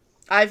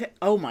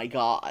 Oh my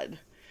god.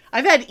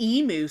 I've had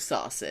emu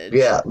sausage.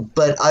 Yeah,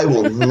 but I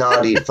will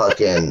not eat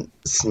fucking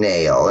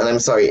snail. And I'm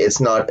sorry,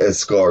 it's not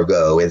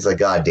escargot, it's a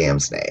goddamn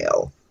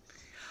snail.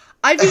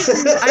 I've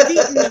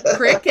eaten a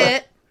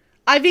cricket.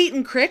 I've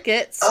eaten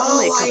crickets.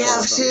 Only a Oh, I couple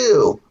have of them.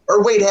 too.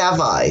 Or wait,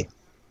 have I?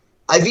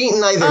 I've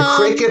eaten either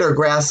cricket or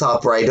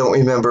grasshopper, I don't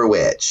remember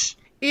which.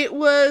 It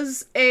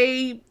was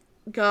a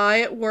guy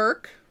at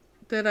work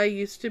that I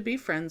used to be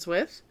friends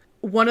with.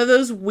 One of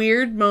those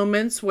weird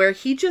moments where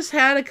he just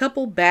had a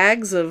couple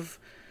bags of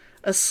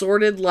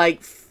assorted,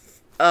 like,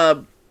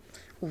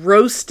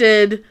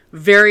 roasted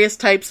various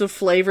types of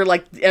flavor,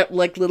 like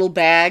little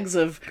bags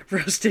of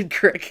roasted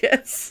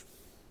crickets.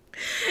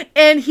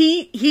 And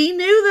he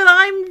knew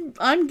that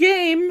I'm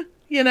game,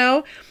 you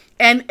know,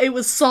 and it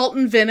was salt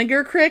and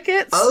vinegar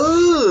crickets.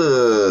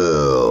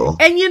 Oh.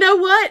 And you know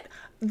what?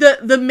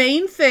 The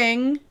main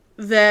thing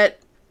that,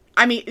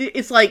 I mean,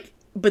 it's like,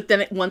 but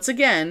then once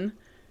again,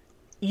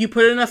 you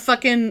put in a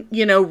fucking,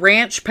 you know,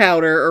 ranch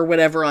powder or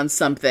whatever on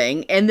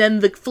something, and then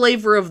the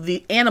flavor of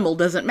the animal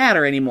doesn't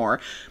matter anymore.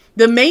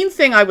 The main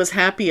thing I was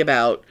happy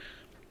about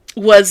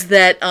was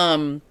that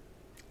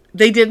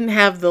they didn't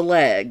have the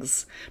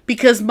legs,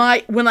 because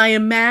when I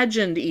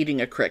imagined eating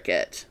a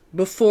cricket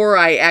before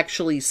I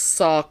actually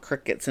saw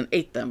crickets and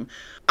ate them,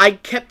 I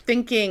kept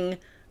thinking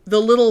the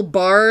little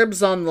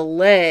barbs on the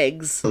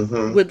legs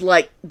would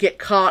like get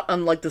caught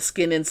on like the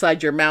skin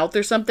inside your mouth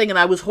or something, and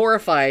I was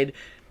horrified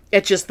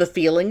at just the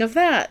feeling of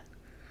that.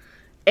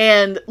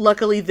 And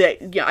luckily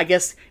I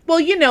guess, well,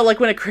 you know,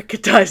 like when a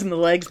cricket dies and the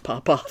legs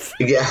pop off.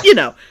 Yeah. You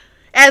know,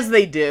 as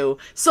they do.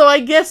 So I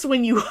guess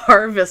when you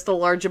harvest a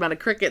large amount of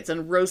crickets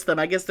and roast them,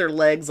 I guess their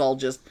legs all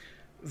just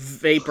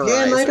vaporize.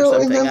 Yeah, and I or don't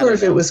something. remember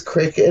if it was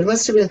cricket. It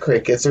must have been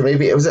crickets, or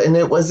maybe it was, and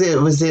it was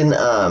in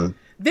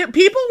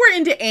People were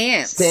into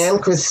ants. San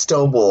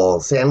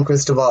Cristobal,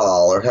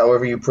 or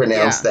however you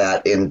pronounce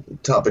that in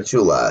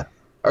Tapachula.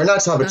 Or not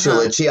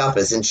Tapachula,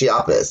 Chiapas, in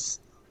Chiapas.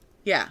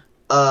 Yeah.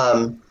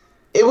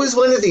 It was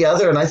one or the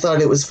other, and I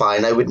thought it was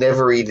fine. I would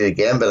never eat it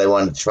again, but I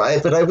wanted to try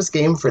it, but I was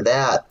game for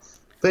that.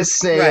 But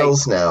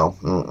snails, no.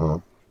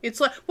 Mm-mm. It's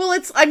like, well,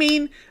 I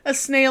mean, a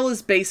snail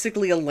is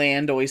basically a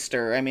land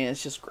oyster. I mean,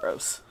 it's just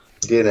gross.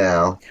 You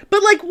know.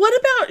 But, like, what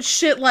about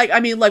shit like, I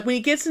mean, like, when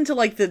it gets into,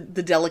 like, the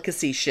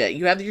delicacy shit,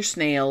 you have your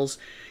snails,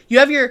 you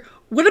have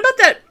what about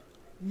that,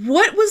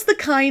 what was the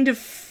kind of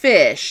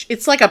fish?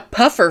 It's like a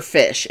puffer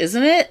fish,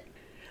 isn't it?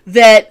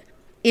 That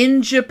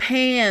in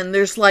Japan,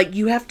 there's, like,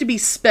 you have to be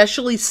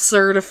specially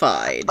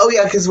certified. Oh,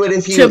 yeah, because what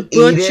if you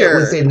eat it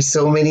within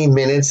so many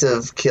minutes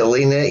of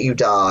killing it, you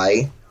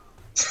die?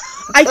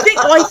 I think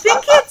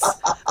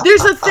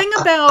there's a thing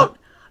about,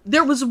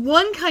 there was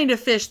one kind of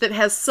fish that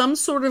has some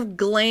sort of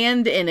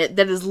gland in it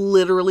that is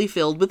literally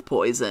filled with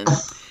poison.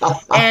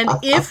 And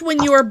if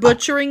when you are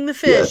butchering the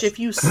fish, if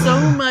you so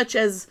much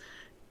as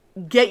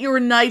get your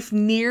knife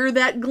near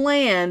that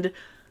gland,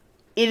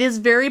 it is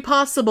very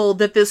possible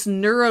that this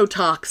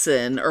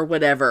neurotoxin or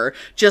whatever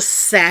just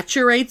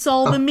saturates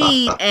all the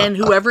meat and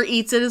whoever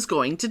eats it is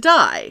going to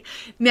die.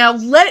 Now,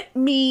 let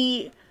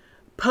me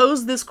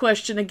pose this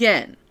question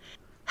again.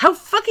 How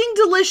fucking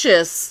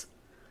delicious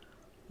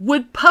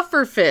would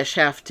pufferfish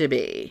have to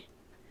be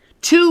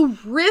to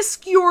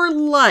risk your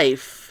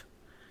life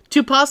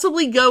to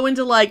possibly go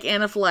into, like,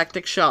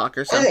 anaphylactic shock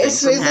or something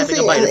from having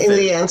a bite of food? And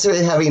the answer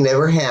is having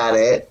never had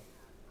it.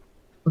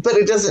 But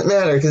it doesn't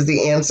matter, because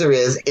the answer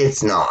is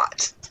it's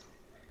not.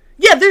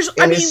 Yeah,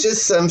 it's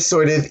just some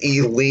sort of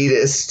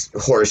elitist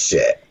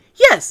horseshit.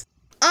 Yes.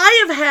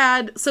 I have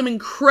had some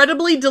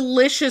incredibly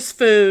delicious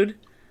food.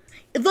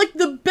 Like,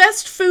 the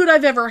best food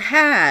I've ever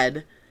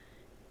had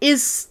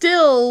is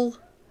still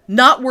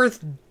not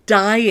worth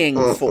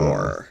dying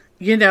for.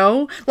 You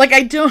know? Like,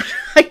 I don't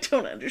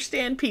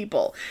understand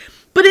people.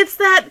 But it's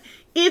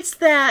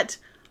that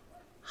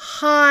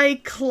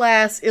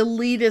high-class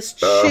elitist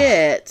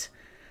shit.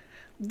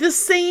 The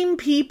same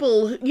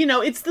people, you know,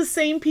 it's the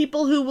same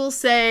people who will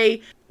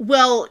say,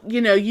 well,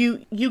 you know,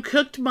 you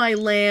cooked my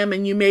lamb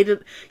and you made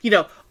it, you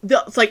know,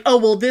 it's like, oh,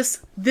 well,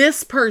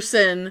 this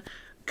person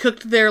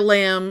cooked their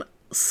lamb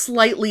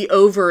slightly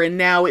over and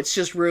now it's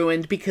just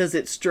ruined because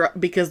it's dry,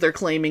 because they're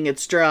claiming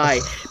it's dry.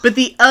 But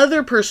the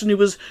other person who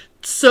was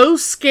so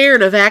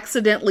scared of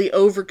accidentally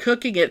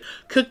overcooking it,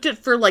 cooked it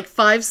for like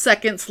 5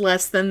 seconds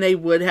less than they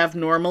would have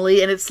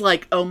normally, and it's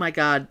like, oh my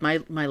god, my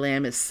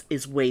lamb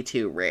is way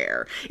too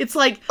rare. It's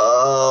like,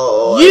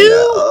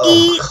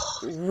 eat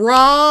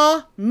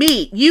raw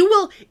meat. You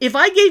will, if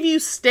I gave you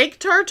steak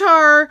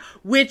tartare,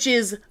 which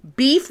is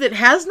beef that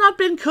has not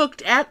been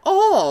cooked at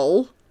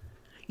all,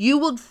 you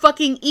would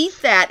fucking eat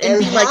that and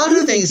be like,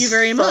 thank you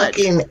very much.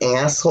 Fucking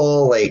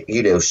asshole, like,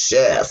 you know,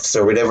 chefs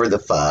or whatever the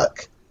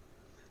fuck.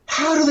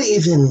 How do they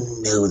even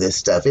know this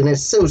stuff? And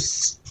it's so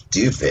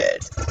stupid.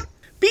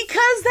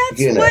 Because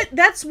You know.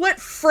 that's what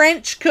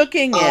French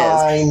cooking is.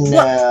 I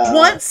know.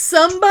 Once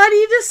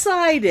somebody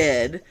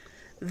decided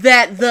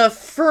that the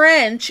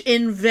French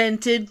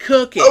invented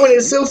cooking. Oh, and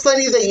it's so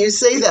funny that you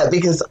say that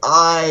because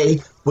That's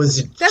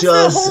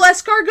the whole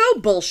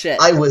escargot bullshit.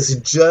 I was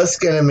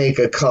just going to make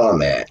a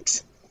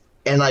comment.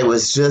 And I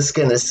was just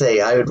going to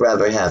say I would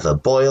rather have a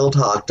boiled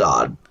hot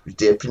dog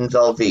dipped in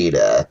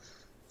Velveeta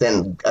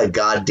than a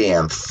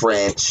goddamn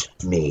French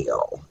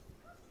meal.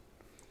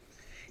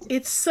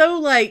 It's so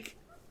like,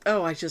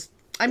 there's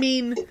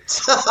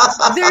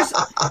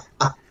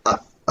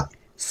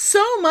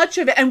so much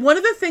of it. And one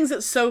of the things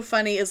that's so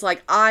funny is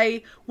like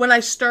when I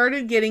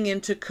started getting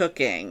into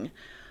cooking,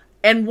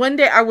 and one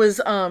day I was,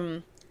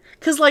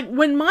 cause like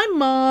when my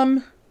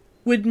mom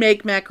would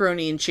make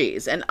macaroni and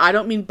cheese, and I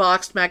don't mean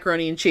boxed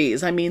macaroni and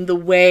cheese, I mean the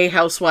way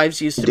housewives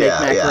used to make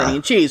macaroni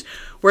and cheese,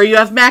 where you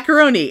have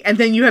macaroni and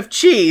then you have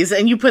cheese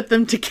and you put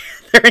them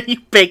together and you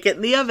bake it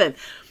in the oven.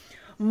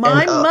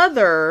 My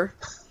mother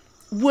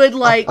would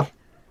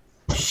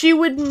she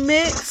would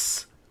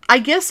mix, I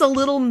guess, a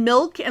little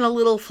milk and a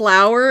little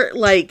flour,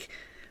 like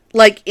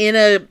in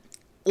the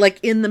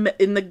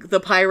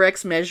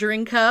Pyrex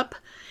measuring cup,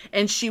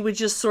 and she would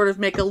just sort of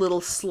make a little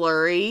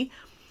slurry,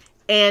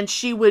 and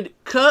she would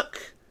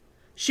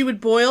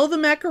boil the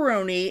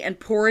macaroni and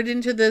pour it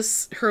into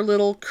her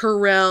little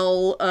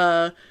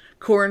Corelle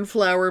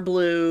cornflour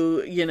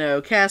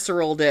blue,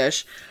 casserole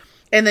dish.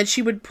 And then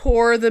she would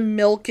pour the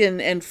milk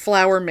and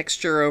flour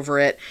mixture over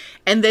it.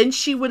 And then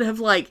she would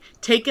have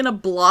taken a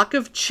block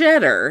of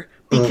cheddar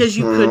because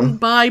you couldn't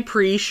buy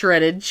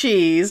pre-shredded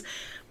cheese.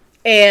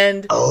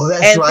 And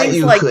that's right,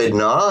 you could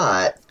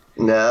not.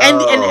 No.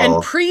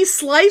 And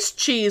pre-sliced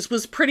cheese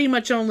was pretty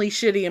much only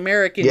shitty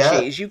American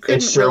cheese. You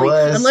couldn't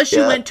unless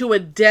you went to a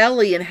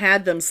deli and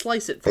had them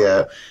slice it for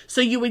you.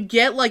 So you would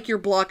get your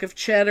block of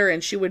cheddar,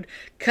 and she would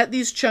cut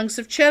these chunks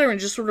of cheddar and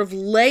just sort of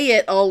lay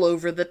it all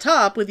over the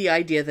top with the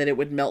idea that it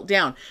would melt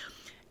down.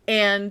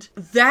 And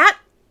that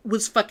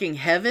was fucking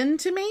heaven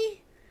to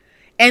me.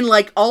 And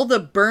all the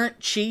burnt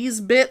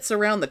cheese bits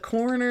around the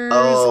corners.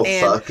 Oh,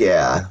 and fuck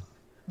yeah.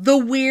 the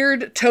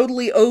weird,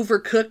 totally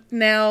overcooked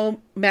now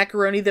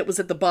macaroni that was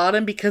at the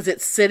bottom because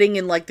it's sitting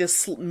in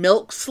this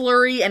milk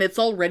slurry and it's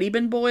already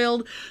been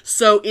boiled.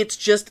 So it's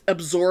just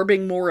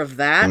absorbing more of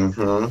that.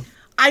 Mm-hmm.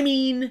 I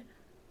mean,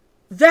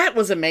 that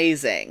was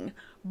amazing.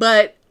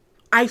 But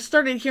I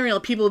started hearing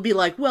people be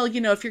like, well,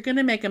 if you're going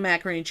to make a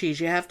macaroni and cheese,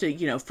 you have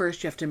to,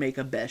 first you have to make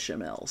a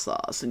bechamel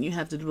sauce and you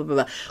have to blah,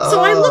 blah, blah. So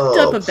I looked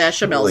up a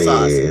bechamel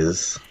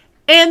sauce.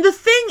 And the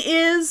thing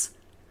is,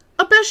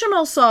 a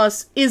bechamel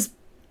sauce is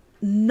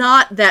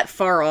not that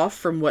far off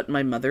from what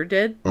my mother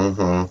did.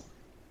 Mm-hmm.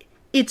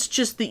 It's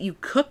just that you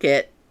cook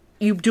it,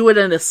 you do it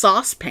in a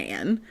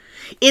saucepan.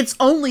 It's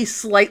only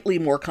slightly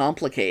more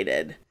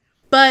complicated.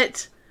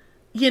 But,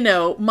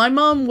 my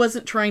mom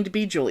wasn't trying to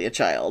be Julia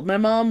Child. My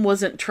mom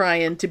wasn't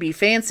trying to be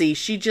fancy.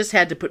 She just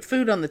had to put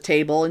food on the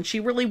table, and she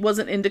really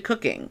wasn't into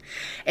cooking.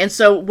 And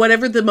so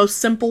whatever the most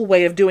simple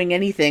way of doing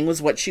anything was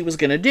what she was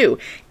going to do.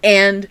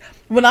 And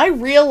when I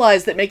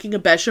realized that making a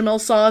bechamel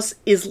sauce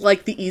is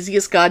the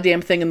easiest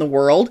goddamn thing in the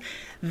world,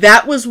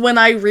 that was when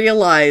I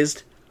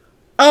realized,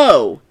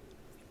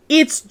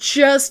 it's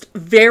just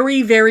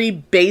very, very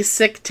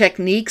basic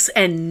techniques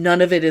and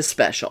none of it is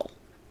special.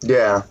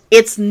 Yeah.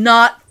 It's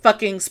not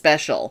fucking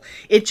special.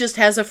 It just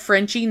has a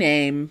Frenchy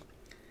name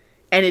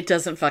and it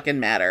doesn't fucking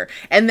matter.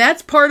 And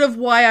that's part of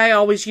why I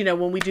always,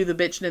 when we do the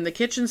bitchin' in the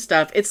kitchen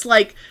stuff, it's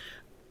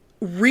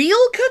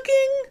real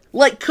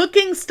cooking,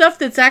 cooking stuff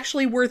that's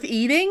actually worth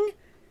eating,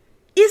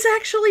 is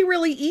actually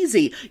really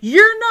easy.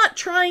 You're not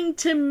trying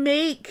to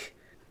make,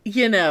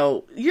 you're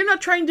not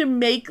trying to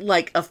make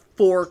a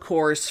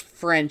 4-course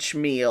French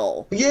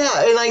meal. Yeah,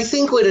 and I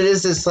think what it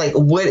is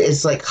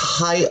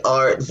high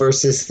art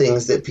versus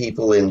things that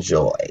people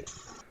enjoy.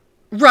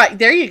 Right,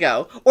 there you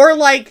go. Or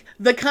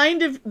the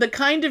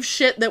kind of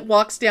shit that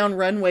walks down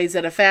runways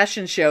at a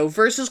fashion show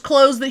versus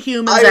clothes that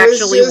humans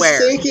actually wear. I was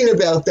just thinking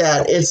about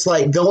that. It's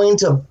like going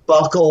to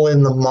Buckle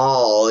in the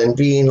mall and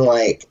being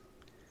like,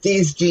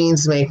 these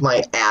jeans make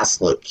my ass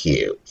look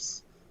cute.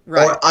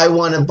 Right. Or I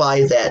want to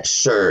buy that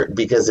shirt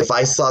because if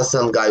I saw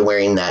some guy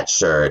wearing that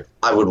shirt,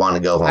 I would want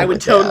to go home. I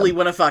would totally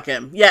want to fuck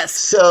him. Yes.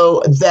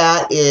 So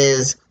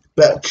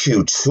but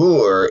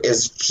couture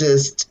is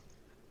just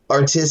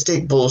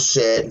artistic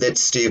bullshit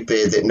that's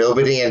stupid that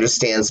nobody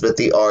understands but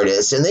the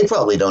artist, and they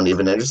probably don't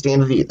even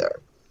understand it either.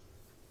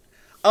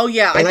 Oh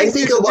yeah, and I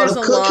think a lot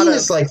of cooking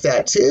is like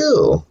that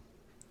too.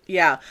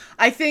 Yeah,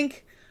 I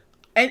think,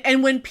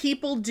 and when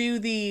people do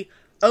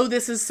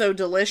this is so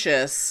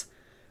delicious.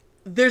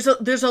 There's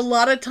a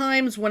lot of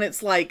times when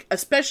it's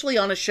especially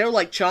on a show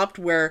like Chopped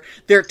where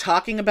they're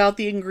talking about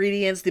the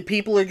ingredients, the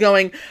people are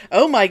going,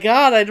 oh my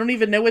god, I don't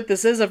even know what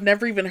this is, I've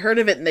never even heard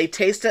of it, and they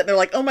taste it and they're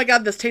like, oh my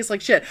god, this tastes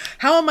like shit.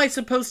 How am I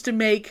supposed to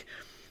make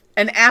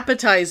an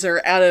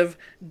appetizer out of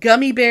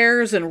gummy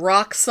bears and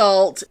rock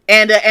salt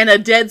and a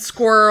dead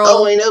squirrel?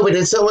 Oh, I know, but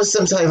it's almost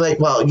sometimes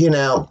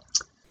the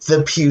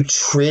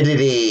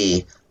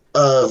putridity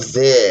of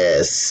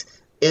this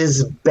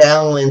is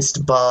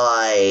balanced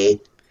by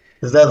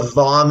the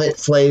vomit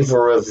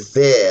flavor of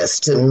this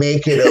to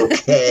make it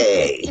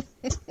okay.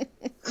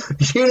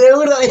 You know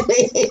what I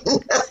mean?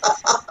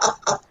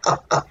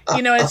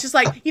 It's just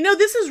like,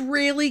 this is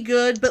really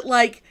good, but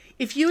like,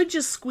 if you had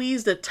just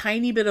squeezed a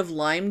tiny bit of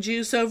lime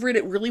juice over it,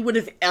 it really would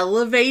have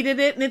elevated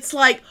it. And it's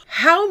like,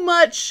 how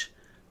much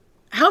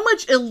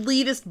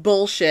elitist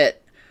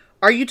bullshit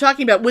are you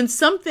talking about when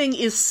something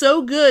is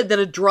so good that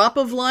a drop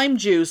of lime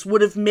juice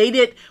would have made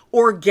it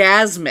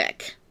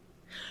orgasmic?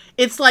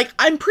 It's like,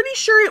 I'm pretty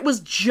sure it was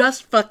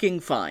just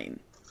fucking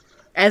fine.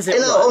 As it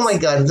was. Oh my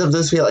god,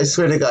 those people, I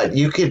swear to God,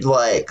 you could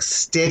like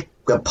stick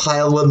a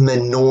pile of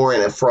manure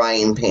in a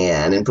frying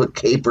pan and put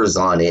capers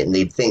on it and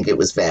they'd think it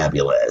was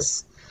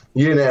fabulous.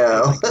 If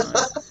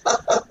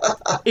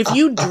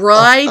you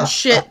dried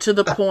shit to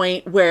the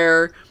point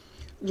where,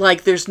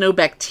 like, there's no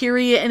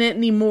bacteria in it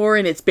anymore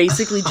and it's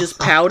basically just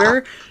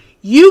powder,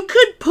 you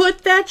could put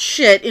that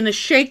shit in a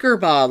shaker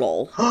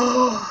bottle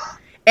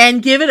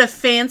and give it a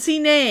fancy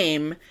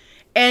name,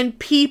 and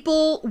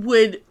people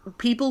would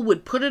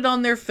put it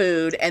on their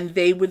food and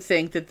they would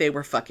think that they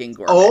were fucking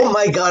gourmet. Oh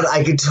my god,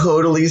 I could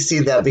totally see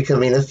that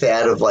becoming a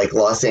fad of, like,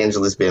 Los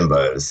Angeles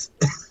bimbos.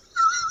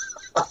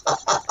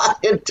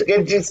 Did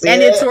you see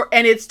it?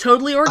 And it's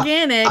totally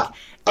organic,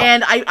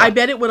 and I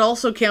bet it would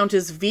also count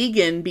as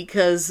vegan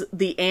because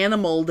the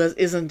animal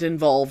isn't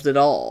involved at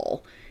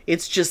all.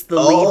 It's just the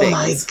leavings.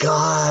 Oh my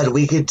god,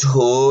 we could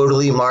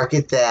totally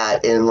market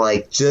that and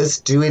like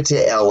just do it to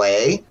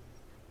LA.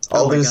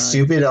 All those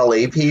stupid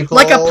LA people.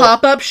 Like a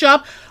pop-up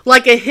shop,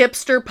 like a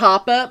hipster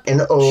pop-up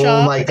and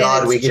shop, my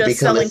god, we could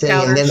become a thing,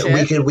 and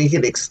then we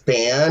could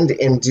expand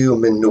and do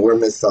manure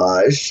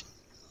massage.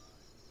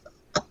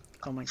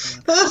 Oh my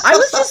god. I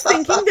was just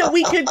thinking that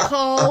we could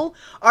call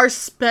our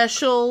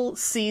special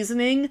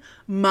seasoning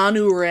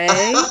Manure.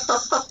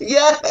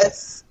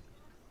 Yes.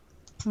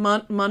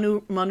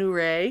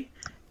 Manure.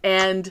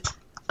 And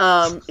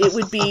it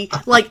would be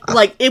like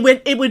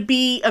it would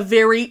be a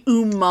very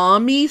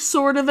umami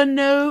sort of a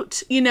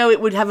note. It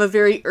would have a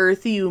very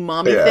earthy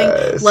umami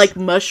thing, like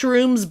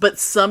mushrooms, but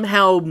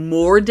somehow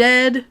more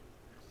dead.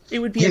 It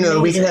would be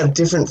amazing. We can have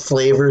different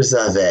flavors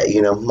of it.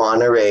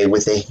 Monterey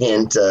with a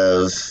hint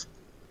of,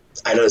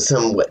 I don't know,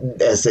 some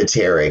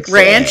esoteric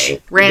ranch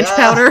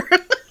powder.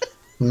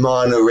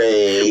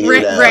 Monterey,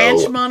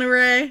 ranch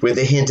Monterey with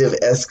a hint of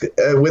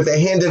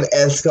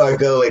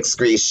escargot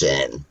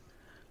excretion.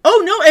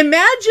 Oh no!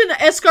 Imagine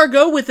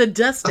escargot with a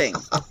dusting.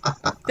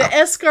 The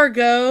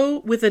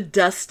escargot with a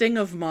dusting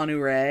of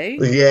Monterey.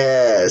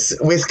 Yes,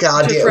 with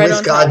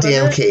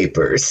goddamn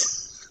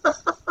capers. I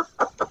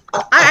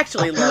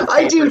actually love capers,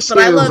 I do too,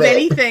 but I love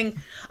anything.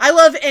 I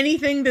love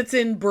anything that's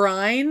in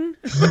brine.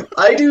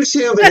 I do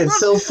too, but it's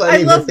so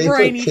funny that they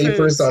put capers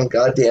foods on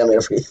goddamn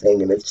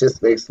everything, and it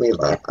just makes me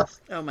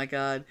laugh. Oh my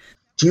god!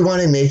 Do you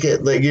want to make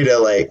it like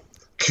like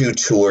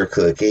couture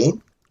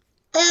cooking?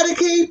 Add a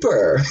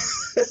caper.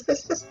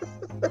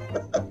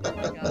 Oh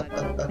my god.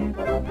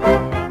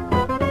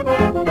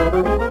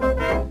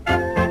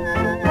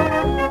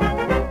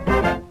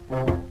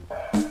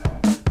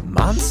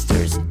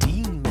 Monsters,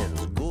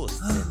 demons,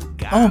 ghosts, and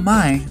Oh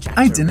my,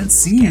 I didn't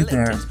see you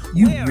there.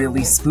 You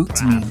really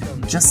spooked me.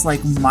 Just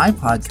like my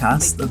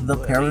podcast, The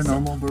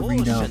Paranormal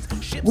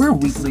Burrito. We're a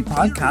weekly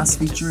podcast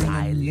featuring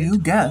a new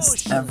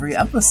guest every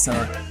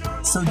episode.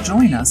 So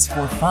join us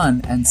for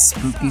fun and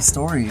spooky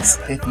stories.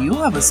 If you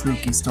have a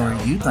spooky story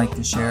you'd like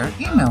to share,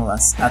 email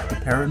us at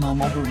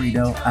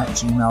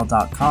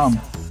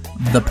theparanormalburrito@gmail.com.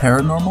 The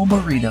Paranormal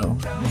Burrito,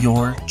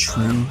 your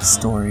true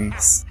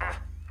stories.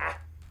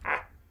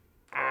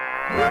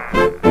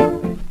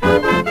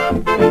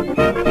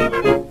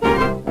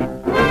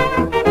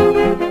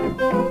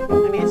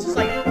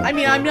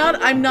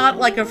 I'm not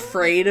like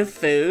afraid of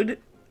food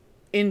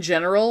in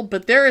general,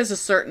 but there is a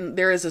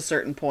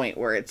certain point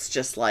where it's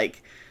just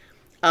like,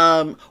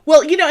 and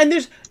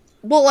there's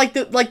like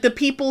the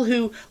people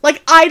who,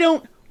 like,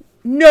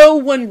 no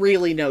one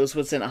really knows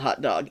what's in a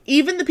hot dog.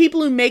 Even the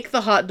people who make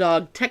the hot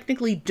dog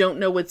technically don't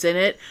know what's in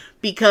it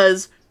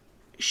because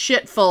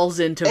shit falls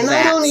into vats all the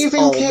time. And I don't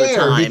even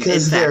care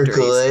because they're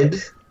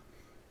good.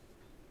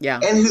 Yeah.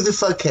 And who the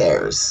fuck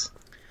cares?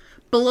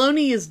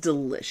 Bologna is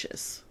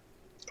delicious.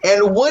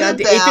 And what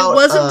about... If it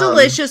wasn't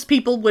delicious,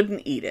 people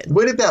wouldn't eat it.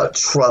 What about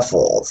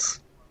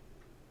truffles?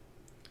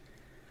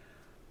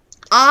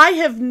 I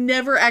have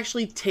never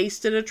actually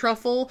tasted a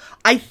truffle.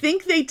 I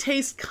think they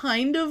taste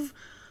kind of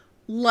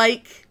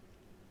like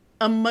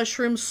a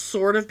mushroom,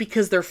 sort of,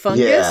 because they're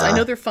fungus. Yeah. I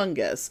know they're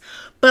fungus.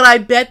 But I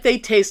bet they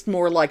taste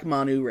more like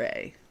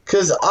Monterey.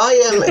 Because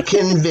I am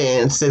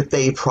convinced that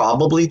they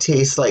probably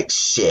taste like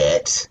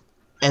shit.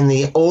 And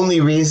the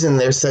only reason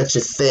there's such a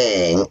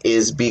thing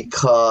is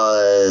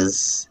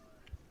because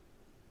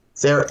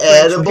they're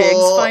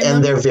edible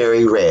and they're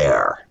very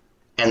rare.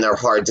 And they're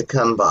hard to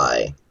come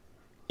by.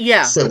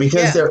 Yeah. So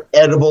because they're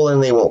edible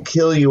and they won't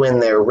kill you and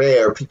they're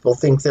rare, people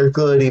think they're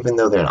good even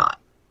though they're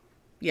not.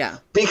 Yeah.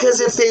 Because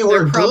if they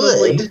were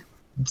good,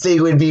 they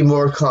would be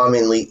more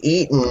commonly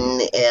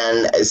eaten,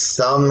 and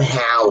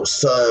somehow,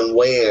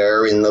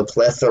 somewhere in the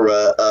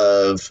plethora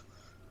of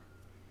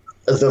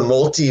the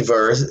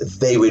multiverse,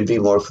 they would be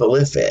more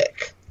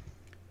prolific.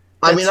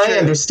 I mean, I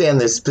understand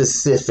the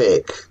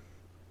specific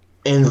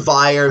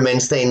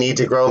environments they need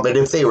to grow, but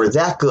if they were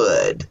that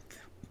good,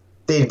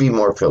 they'd be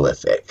more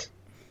prolific.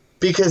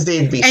 Because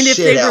they'd be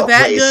shit out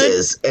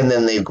places, and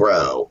then they'd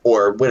grow,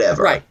 or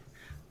whatever. Right.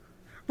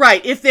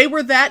 Right. If they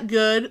were that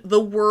good, the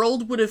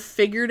world would have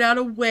figured out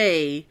a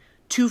way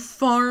to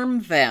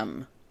farm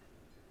them.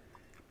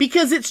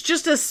 Because it's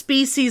just a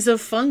species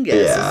of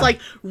fungus. Yeah. It's like,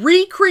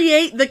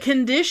 recreate the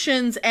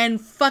conditions and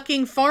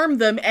fucking farm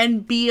them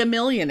and be a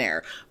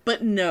millionaire.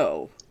 But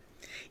no.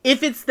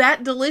 If it's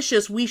that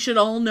delicious, we should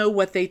all know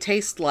what they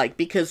taste like,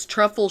 because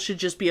truffle should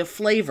just be a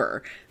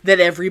flavor that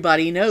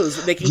everybody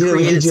knows. They can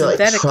create it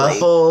synthetically. Like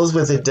truffles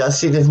with a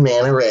dusting of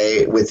Manta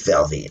Ray with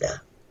Velveeta.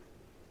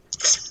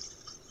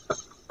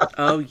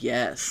 Oh,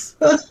 yes.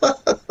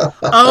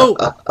 Oh,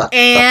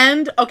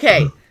 and,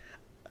 okay,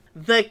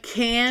 the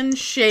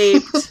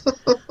can-shaped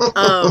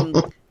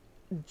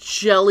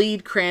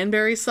jellied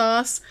cranberry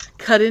sauce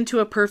cut into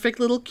a perfect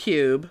little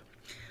cube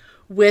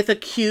with a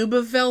cube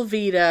of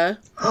Velveeta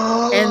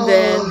and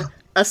then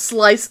a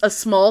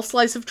small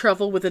slice of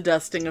truffle with a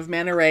dusting of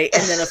Manta Ray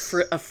and then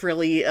a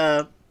frilly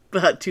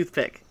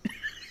toothpick.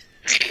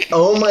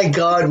 Oh my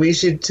god, we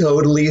should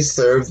totally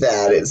serve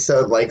that at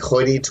some, like,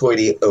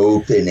 hoity-toity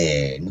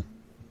opening.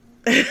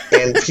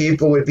 And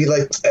people would be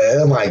like,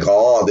 oh my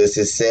god, this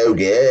is so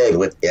good.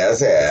 What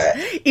is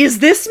it? Is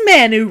this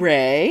Manu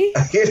Ray?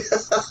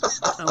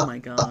 Oh my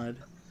god.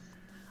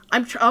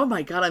 Oh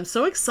my god, I'm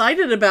so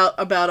excited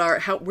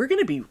about how we're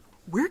gonna be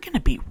rich.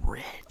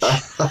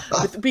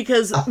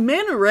 Because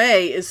Manta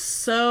Ray is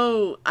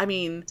so, I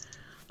mean,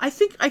 I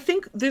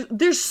think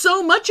there's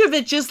so much of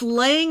it just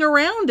laying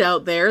around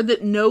out there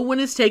that no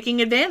one is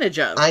taking advantage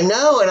of. I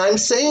know, and I'm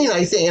saying,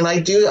 I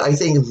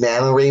think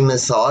Manta Ray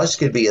massage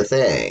could be a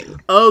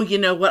thing. Oh, you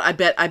know what? I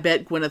bet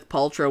Gwyneth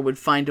Paltrow would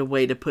find a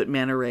way to put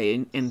Manta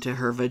Ray into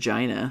her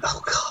vagina.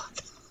 Oh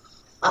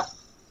god.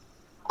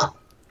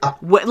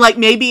 What, like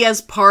maybe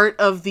as part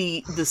of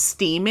the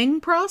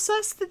steaming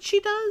process that she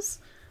does?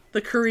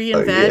 The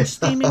Korean vag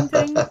steaming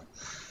thing?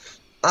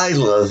 I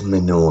love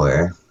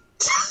manure.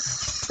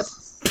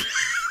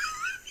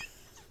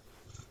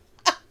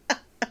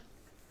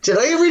 Did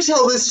I ever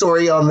tell this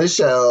story on the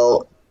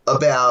show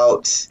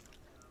about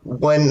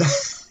when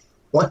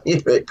one year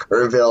at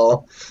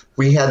Kerrville,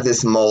 we had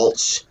this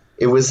mulch.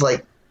 It was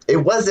like, it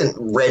wasn't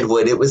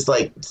redwood. It was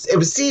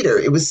cedar.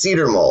 It was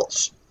cedar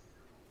mulch.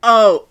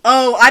 Oh,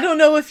 I don't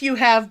know if you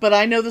have, but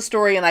I know the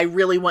story and I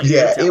really want you to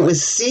tell it. Yeah, it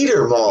was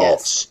cedar mulch.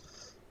 Yes.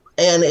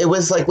 And it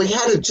was like, we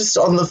had it just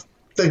on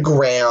the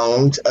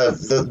ground of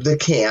the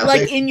camp.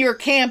 Like in your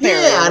camp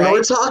area, yeah, and right?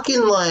 we're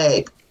talking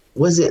like,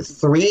 was it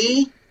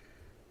 3?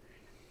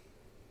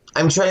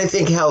 I'm trying to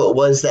think how it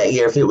was that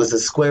year. If it was a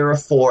square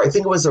of 4, I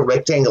think it was a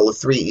rectangle of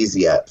 3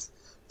 easy ups.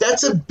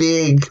 That's a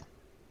big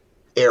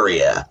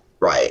area,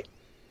 right?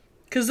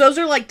 Because those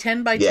are like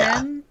 10 by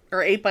 10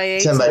 or 8 by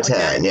 8. 10 by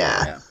 10,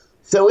 yeah.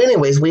 So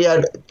anyways, we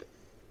had,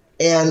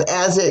 and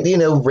as it,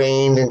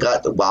 rained and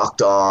got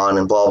walked on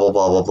and blah, blah,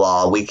 blah, blah,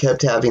 blah, we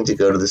kept having to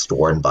go to the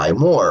store and buy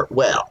more.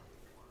 Well,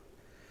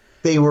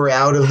 they were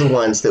out of the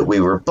ones that we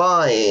were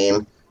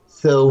buying.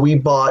 So we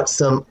bought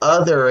some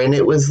other, and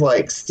it was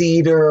like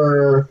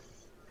cedar,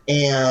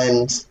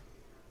 and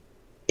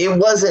it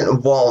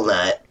wasn't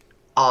walnut,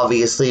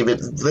 obviously, but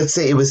let's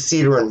say it was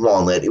cedar and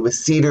walnut. It was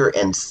cedar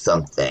and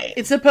something.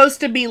 It's supposed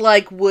to be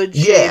like wood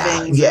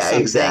shavings or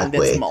something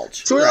exactly. That's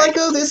mulch. So we're like,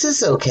 oh, this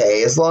is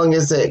okay, as long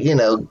as it,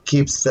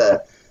 keeps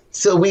the...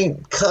 So we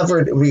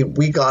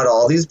got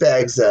all these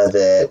bags of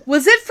it.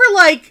 Was it for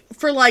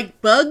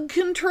bug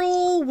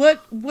control? What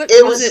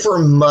it was for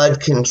mud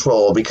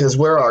control, because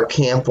where our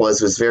camp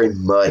was very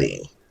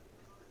muddy.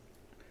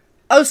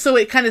 Oh, so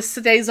it kind of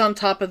stays on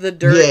top of the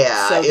dirt.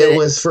 Yeah, so it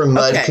was for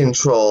mud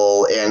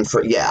control and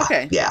for yeah.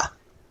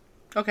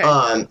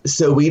 Okay.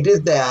 So we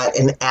did that,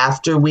 and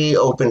after we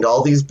opened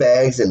all these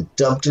bags and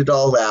dumped it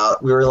all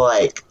out, we were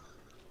like,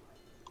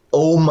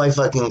 "Oh my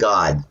fucking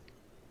god."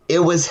 It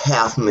was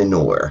half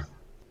manure.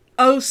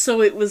 Oh,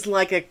 so it was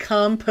like a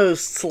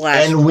compost /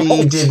 And we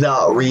mulch. did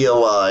not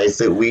realize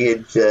that we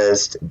had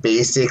just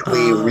basically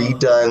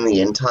redone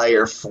the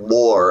entire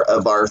floor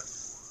of our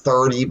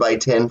 30 by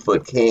 10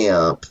 foot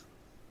camp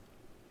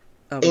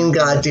in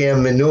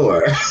goddamn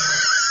manure.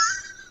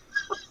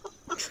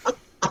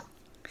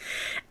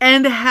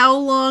 And how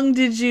long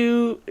did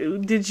you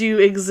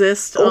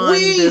exist on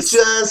this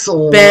just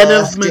bed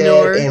of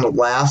manure? And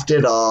laughed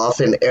it off,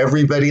 and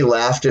everybody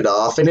laughed it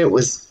off, and it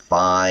was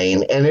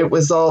fine, and it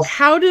was all...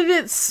 How did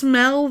it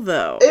smell,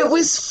 though? It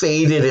was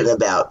faded in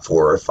about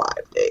 4 or 5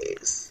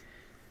 days.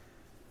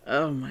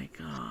 Oh, my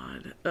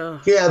God.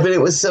 Ugh. Yeah, but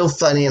it was so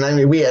funny, and I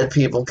mean, we had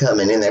people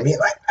coming in there being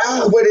like,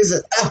 oh, what is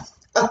it?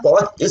 Oh,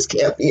 I just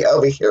can't be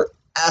over here.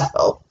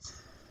 Oh.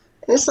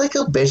 And it's like,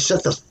 oh, bitch,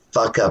 shut the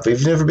fuck up.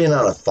 If you've never been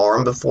on a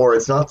farm before,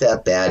 it's not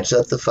that bad.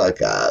 Shut the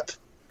fuck up.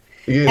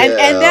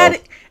 And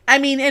I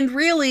mean, and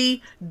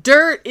really,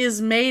 dirt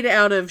is made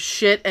out of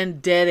shit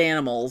and dead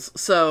animals.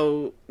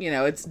 So,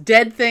 it's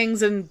dead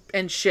things and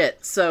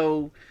shit.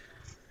 So...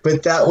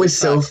 But that was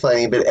so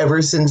funny. But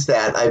ever since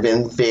that, I've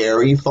been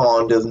very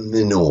fond of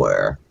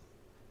manure.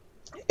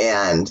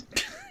 And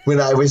when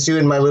I was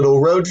doing my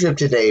little road trip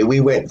today, we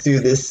went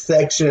through this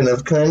section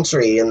of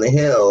country in the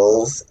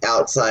hills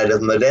outside of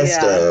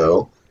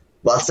Modesto. Yeah.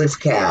 Lots of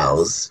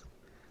cows.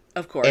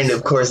 Of course. And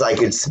of course, I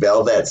could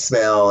smell that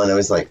smell. And I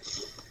was like...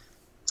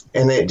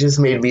 And it just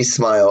made me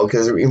smile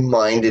because it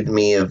reminded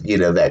me of,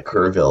 that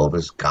Kerrville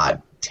was, God,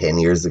 10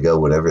 years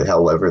ago,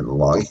 however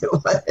long it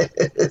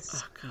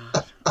was.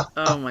 Oh, God.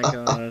 Oh, my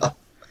God.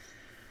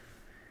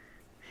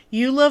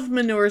 You love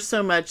manure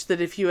so much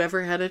that if you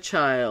ever had a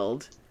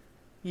child,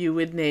 you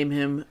would name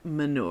him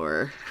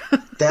Manure.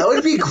 That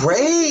would be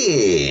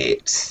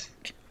great.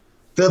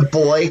 The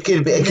boy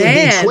could be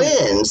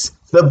twins.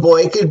 The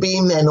boy could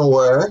be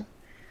Manure,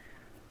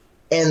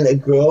 and the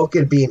girl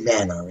could be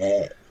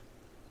Manure.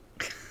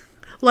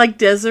 Like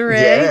Desiree?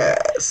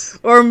 Yes.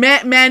 Or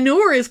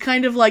Manure is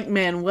kind of like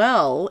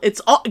Manuel.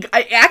 It's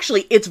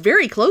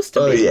very close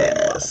to being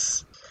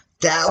yes. Manuel.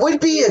 That would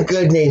be a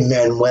good name,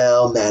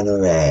 Manuel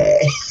Manure.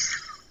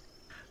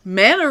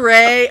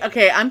 Manure.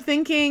 Okay, I'm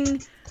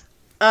thinking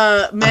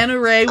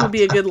Manure would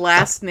be a good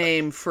last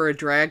name for a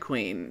drag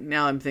queen.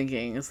 Now I'm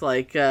thinking. It's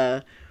like...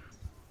 oh,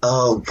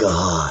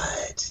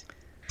 God.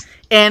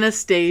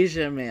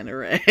 Anastasia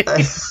Manure.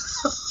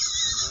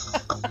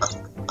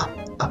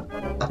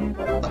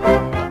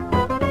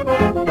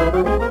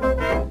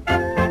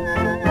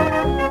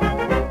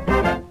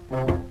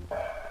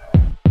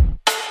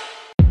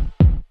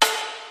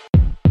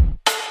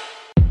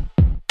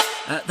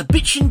 The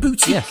Bitchin'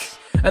 Boutique. Yes.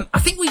 I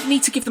think we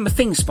need to give them a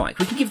thing, Spike.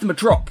 We can give them a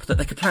drop that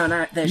they could play on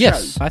their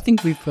yes, show. I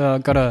think we've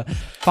got to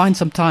find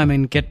some time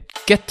and get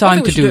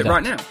time to do that.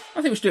 Right now.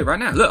 I think we should do it right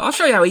now. Look, I'll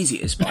show you how easy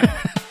it is, Spike.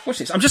 Watch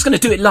this. I'm just going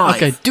to do it live.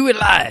 Okay, do it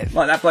live.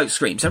 Like that bloke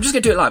screams. I'm just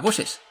going to do it live. Watch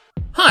this.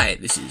 Hi,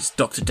 this is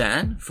Dr.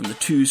 Dan from the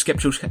Two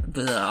Skeptical...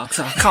 I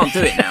can't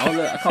do it now.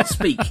 Look, I can't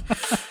speak.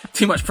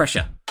 Too much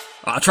pressure.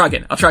 I'll try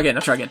again.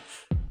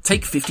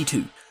 Take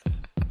 52.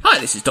 Hi,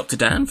 this is Dr.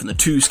 Dan from the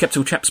Two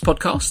Skeptical Chaps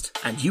podcast,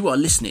 and you are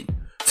listening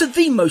to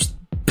the most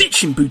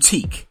bitchin'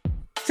 boutique.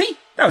 See?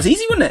 That was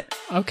easy, wasn't it?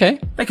 Okay.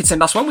 They could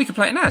send us one, we could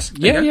play it as.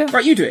 Yeah.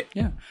 Right, you do it.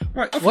 Yeah.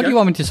 Right, what do you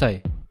want me to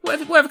say?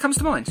 Whatever comes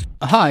to mind.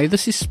 Hi,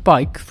 this is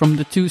Spike from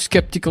the Two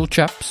Skeptical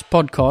Chaps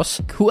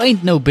podcast, who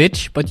ain't no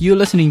bitch, but you're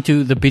listening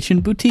to the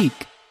Bitchin'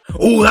 Boutique.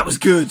 Oh, that was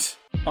good.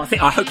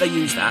 I hope they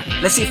use that.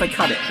 Let's see if they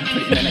cut it and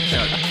put it in their next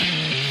show.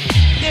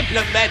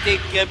 Diplomatic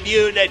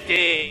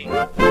community.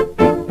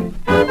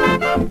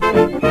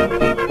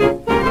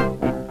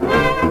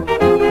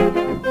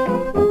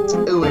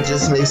 Ooh, it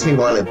just makes me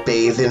want to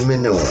bathe in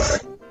manure.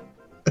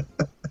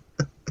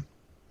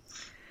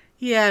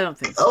 Yeah, I don't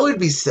think so. Oh, it'd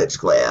be such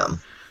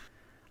glam.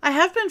 I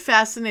have been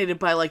fascinated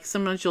by, like,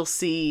 sometimes you'll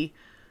see,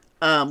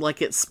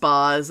 like, at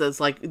spas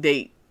as, like,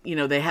 they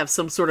have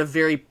some sort of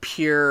very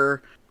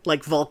pure,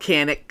 like,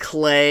 volcanic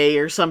clay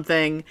or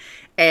something,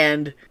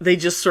 and they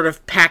just sort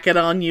of pack it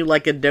on you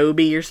like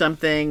Adobe or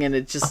something, and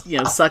it just,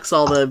 sucks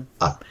all the,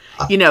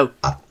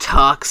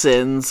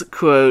 toxins,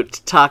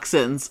 quote,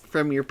 toxins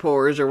from your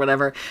pores or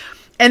whatever.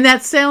 And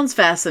that sounds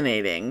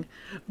fascinating,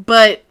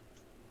 but,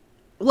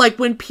 like,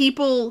 when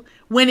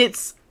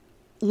it's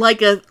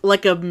like a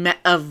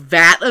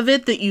vat of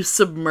it that you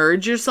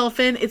submerge yourself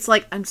in, it's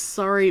like, I'm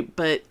sorry,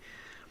 but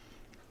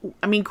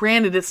I mean,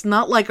 granted, it's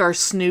not like our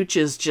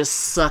snooches just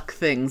suck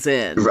things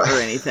in or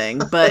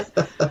anything, but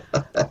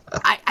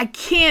I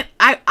can't,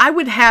 I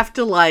would have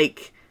to,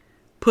 like,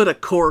 put a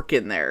cork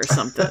in there or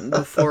something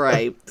before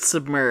I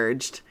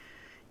submerged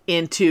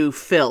into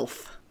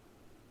filth,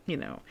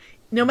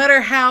 no matter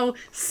how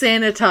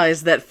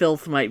sanitized that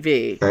filth might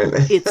be,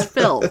 it's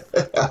filth.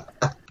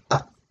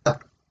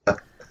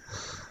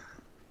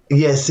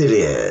 Yes, it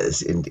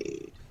is,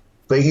 indeed.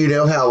 But you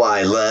know how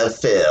I love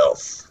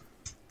filth.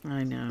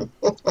 I know.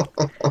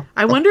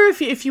 I wonder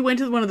if you went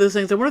to one of those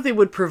things, I wonder if they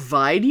would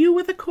provide you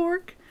with a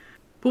cork?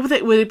 What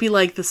would it be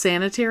like, the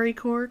sanitary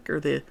cork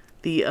or the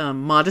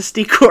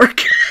modesty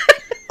cork?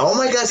 Oh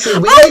my gosh, so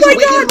we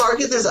could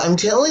market this. I'm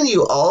telling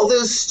you, all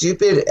those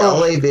stupid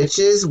LA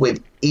bitches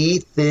would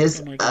eat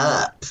this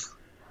up.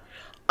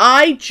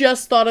 I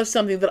just thought of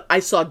something that I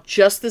saw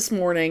just this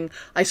morning.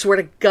 I swear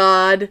to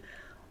God,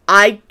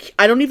 I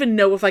don't even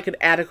know if I could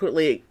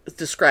adequately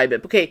describe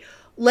it. Okay,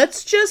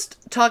 let's just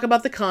talk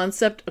about the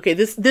concept. Okay,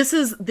 this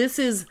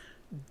is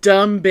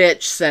dumb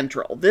bitch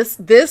central. This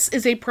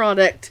is a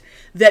product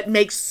that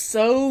makes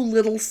so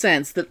little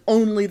sense that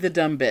only the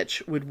dumb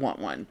bitch would want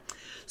one.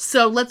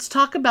 So let's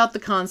talk about the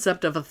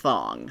concept of a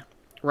thong,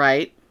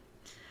 right?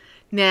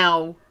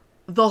 Now,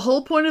 the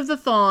whole point of the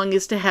thong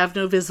is to have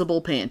no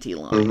visible panty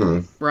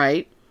line,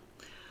 right?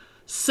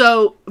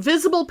 So,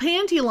 visible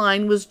panty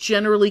line was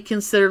generally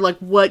considered like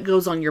what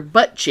goes on your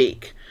butt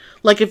cheek.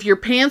 Like if your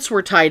pants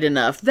were tight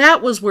enough,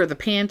 that was where the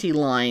panty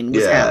line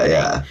was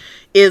happening.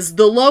 Is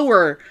the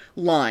lower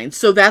line.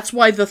 So that's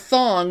why the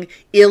thong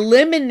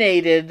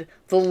eliminated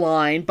the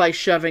line by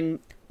shoving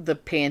the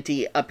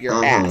panty up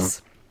your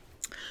ass.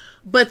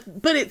 But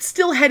it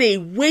still had a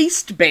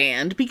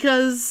waistband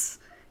because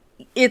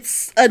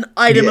it's an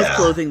item of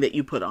clothing that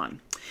you put on.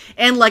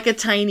 And like a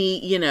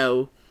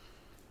tiny,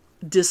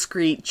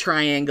 discreet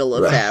triangle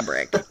of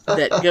fabric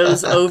that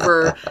goes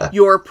over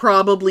your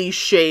probably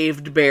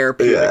shaved bare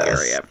pubic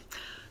area.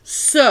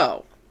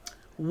 So,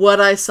 what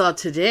I saw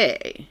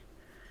today,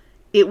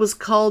 it was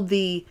called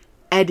the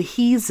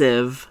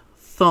adhesive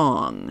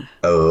thong.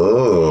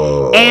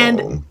 Oh.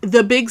 And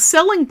the big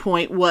selling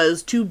point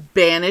was to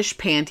banish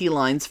panty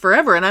lines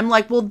forever. And I'm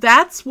like, well,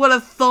 that's what a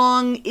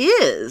thong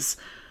is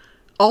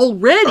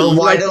already. Or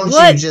why don't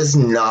you just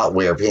not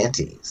wear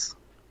panties?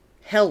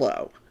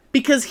 Hello.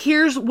 Because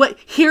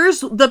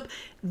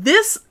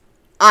this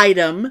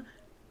item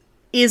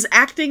is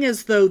acting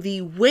as though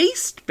the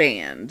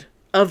waistband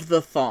of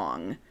the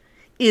thong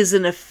is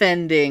an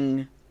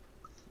offending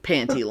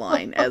panty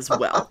line as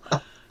well.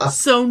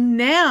 So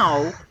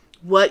now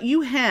what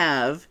you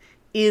have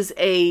is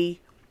a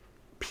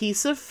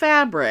piece of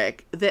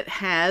fabric that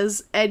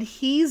has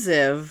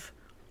adhesive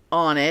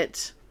on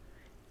it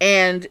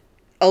and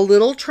a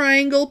little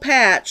triangle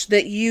patch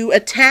that you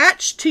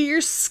attach to your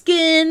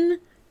skin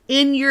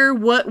in your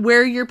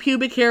where your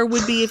pubic hair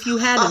would be if you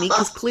had any,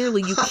 because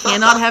clearly you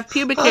cannot have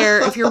pubic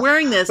hair if you're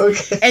wearing this.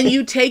 Okay. And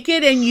you take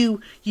it and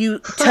you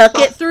tuck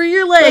it through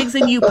your legs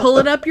and you pull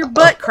it up your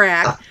butt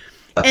crack.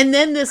 And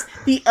then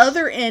the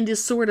other end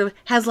is sort of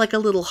has like a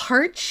little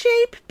heart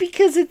shape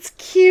because it's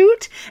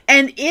cute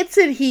and it's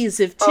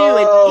adhesive too,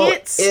 and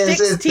it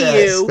sticks to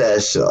you.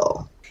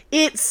 Special.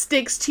 It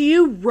sticks to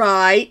you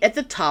right at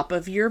the top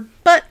of your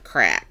butt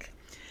crack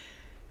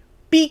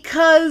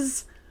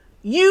because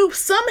you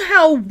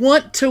somehow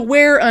want to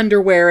wear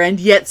underwear and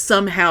yet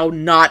somehow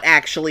not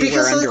actually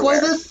wear underwear. Why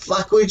the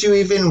fuck would you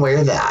even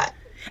wear that?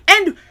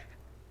 And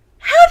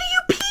how do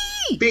you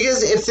pee?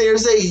 Because if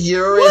there's a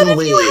urine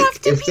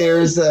leak, if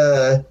there's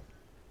a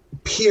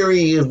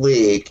period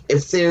leak,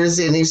 if there's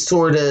any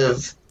sort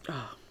of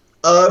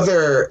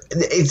other,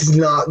 it's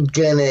not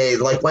gonna,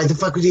 why the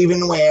fuck would you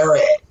even wear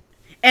it?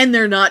 And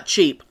they're not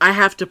cheap. I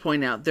have to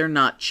point out, they're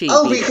not cheap.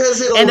 Oh, because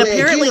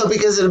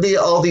it'll be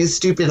all these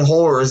stupid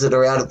whores that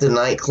are out at the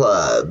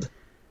nightclub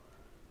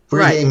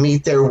where they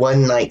meet their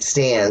one-night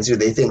stands who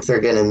they think they're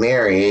going to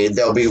marry.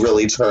 They'll be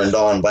really turned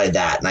on by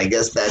that, and I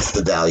guess that's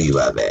the value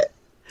of it.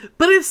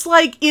 But it's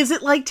like, is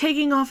it like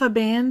taking off a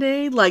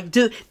Band-Aid? Like,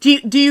 do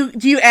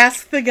you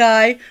ask the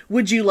guy,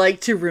 would you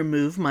like to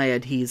remove my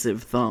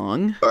adhesive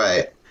thong?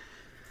 Right.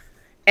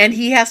 And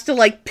he has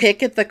to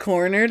pick at the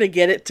corner to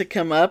get it to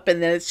come up,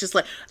 and then it's just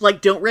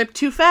like don't rip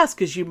too fast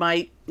because you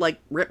might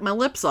rip my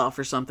lips off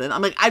or something.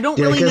 I'm like, I don't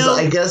really know.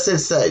 I guess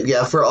it's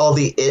for all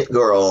the it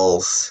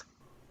girls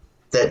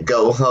that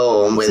go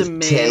home with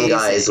 10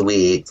 guys a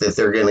week, that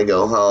they're going to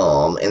go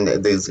home,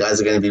 and these guys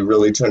are going to be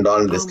really turned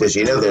on to this because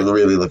they're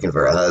really looking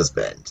for a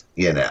husband,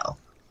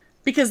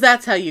 Because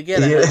that's how you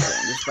get a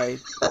husband,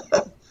 is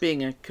by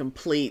being a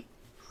complete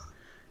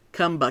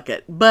cum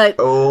bucket. But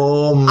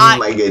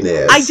my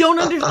goodness, I don't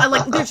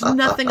understand. There's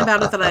nothing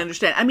about it that I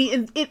understand. I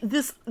mean,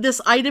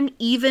 this item,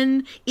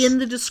 even in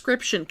the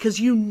description, because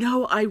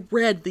I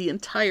read the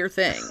entire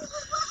thing.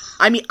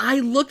 I mean, I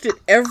looked at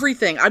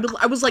everything.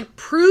 I was like,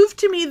 prove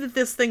to me that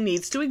this thing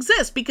needs to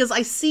exist because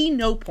I see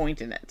no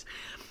point in it.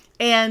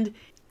 And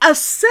a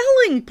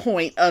selling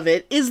point of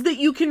it is that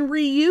you can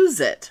reuse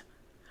it.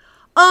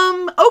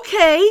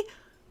 Okay.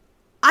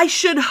 I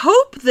should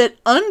hope that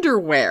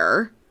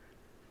underwear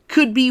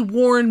could be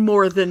worn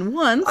more than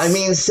once. I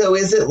mean, so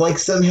is it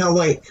somehow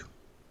like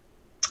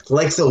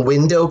the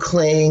window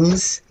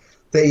clings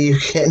that you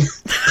can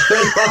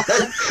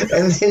put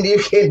on and then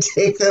you can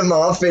take them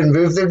off and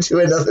move them to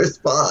another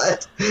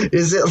spot?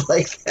 Is it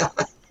like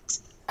that?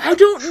 I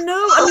don't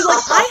know. I mean,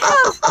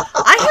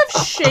 I have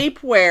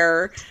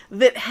shapewear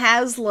that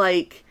has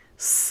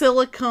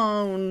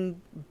silicone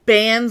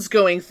bands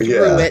going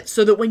through it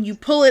so that when you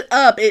pull it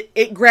up,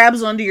 it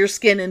grabs onto your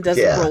skin and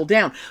doesn't roll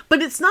down.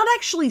 But it's not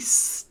actually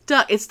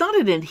stuck. It's not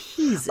an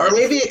adhesive. Or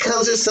maybe it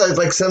comes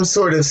with some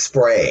sort of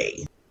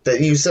spray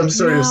that you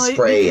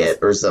spray it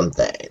or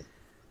something.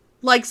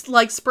 Like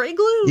spray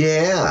glue?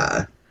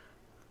 Yeah.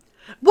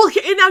 Well,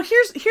 now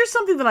here's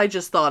something that I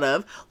just thought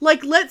of.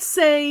 Let's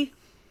say,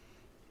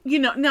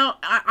 now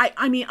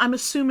I mean, I'm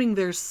assuming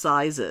there's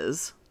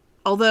sizes.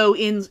 Although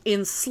in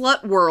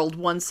slut world,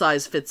 one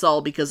size fits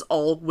all because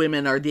all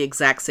women are the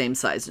exact same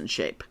size and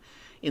shape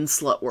in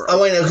slut world.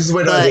 Oh, I know, because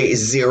what are they,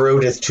 0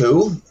 to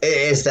 2?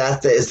 Is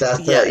that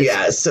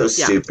it's so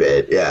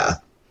stupid, yeah.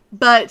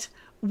 But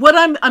what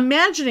I'm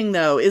imagining,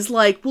 though, is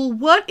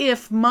what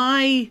if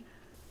my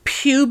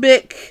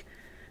pubic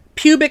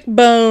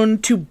bone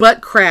to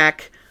butt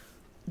crack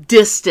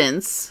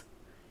distance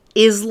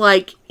is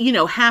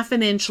half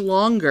an inch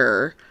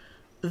longer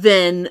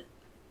than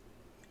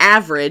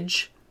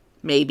average,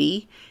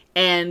 maybe,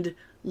 and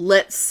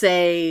let's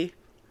say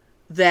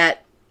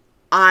that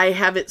I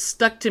have it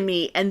stuck to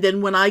me, and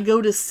then when I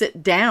go to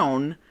sit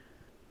down,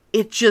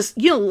 it just,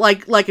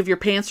 like if your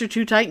pants are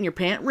too tight and your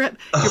pants rip,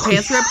 what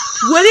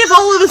if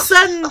all of a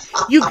sudden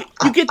you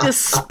get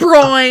this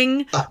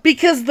sproing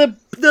because the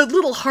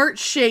little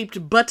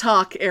heart-shaped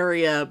buttock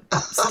area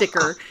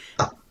sticker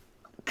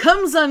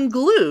comes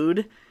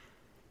unglued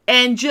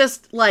and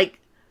just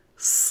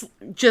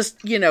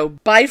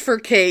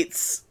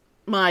bifurcates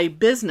my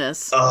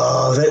business.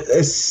 Oh, that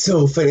is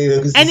so funny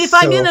though. And if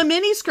I'm in a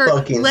mini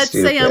skirt, let's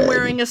say I'm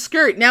wearing a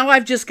skirt, now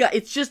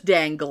it's just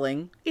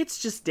dangling.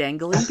 It's just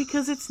dangling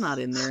because it's not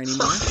in there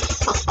anymore.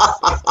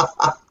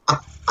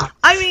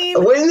 I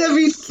mean, wouldn't that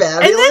be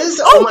fabulous?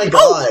 Oh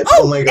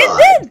my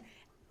god.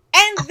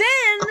 And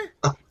then,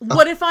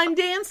 what if I'm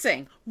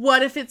dancing?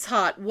 What if it's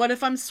hot? What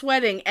if I'm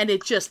sweating and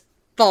it just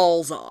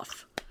falls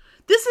off?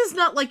 This is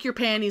not like your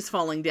panties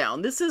falling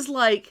down. This is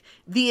like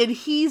the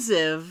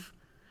adhesive.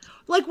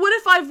 Like, what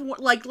if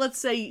let's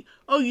say,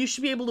 you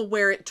should be able to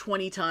wear it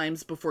 20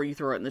 times before you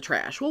throw it in the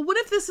trash. Well, what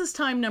if this is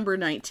time number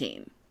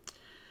 19?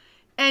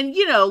 And,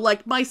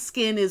 my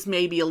skin is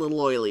maybe a little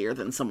oilier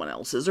than someone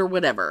else's or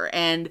whatever.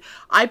 And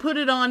I put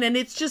it on and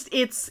it's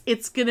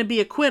going to be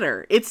a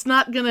quitter. It's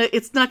not going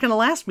to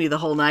last me the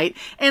whole night.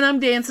 And I'm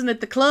dancing at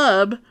the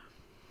club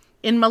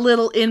in my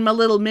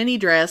little mini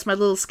dress, my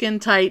little skin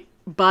tight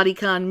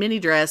bodycon mini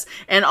dress.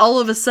 And all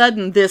of a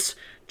sudden this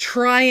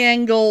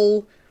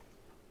triangle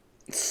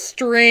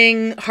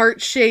string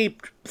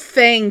heart-shaped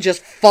thing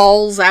just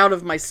falls out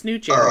of my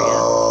snooch area.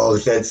 Oh,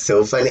 that's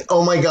so funny.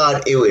 Oh my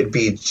god, it would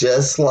be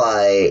just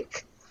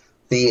like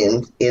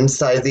the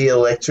Inside the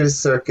Electric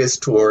Circus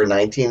tour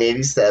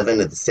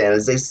 1987 at the San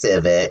Jose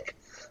Civic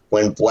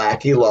when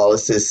Blackie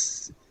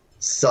Lawless's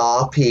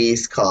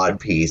codpiece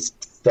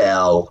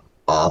fell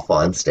off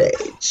on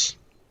stage.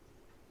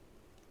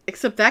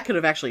 Except that could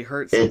have actually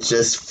hurt someone. It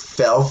just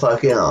fell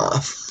fucking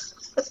off.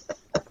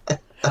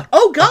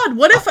 Oh God!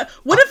 What if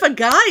a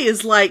guy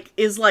is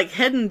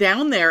heading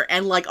down there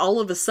and all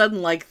of a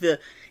sudden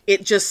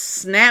it just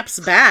snaps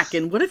back,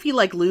 and what if he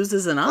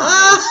loses an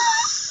eye?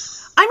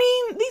 I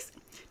mean,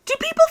 do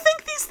people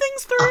think these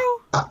things through?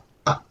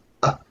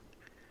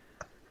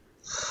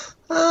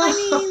 I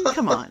mean,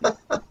 come on.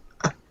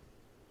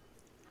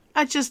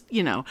 I just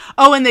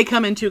Oh, and they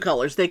come in two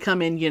colors. They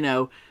come in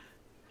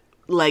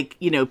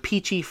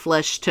peachy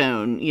flesh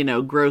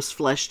tone, gross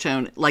flesh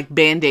tone, like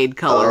Band-Aid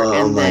color,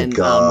 and then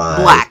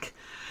black.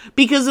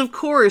 Because of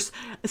course,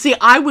 see,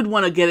 I would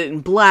want to get it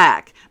in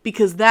black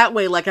because that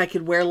way, I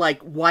could wear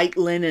white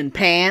linen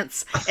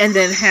pants and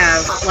then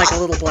have a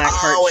little black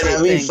heart shape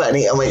thing. That'd be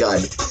funny. Oh my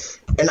god!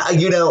 And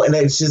and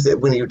it's just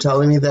when you were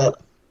telling me that,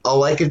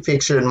 all I could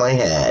picture in my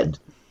head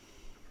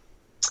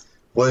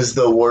was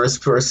the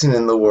worst person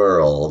in the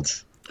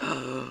world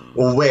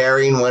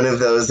wearing one of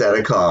those at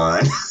a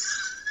con.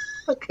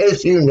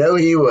 Because he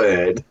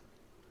would.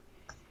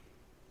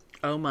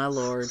 Oh, my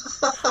Lord.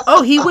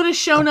 Oh, he would have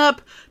shown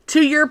up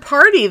to your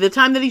party the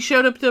time that he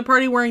showed up to the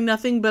party wearing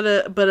nothing but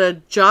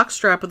a jock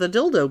strap with a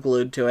dildo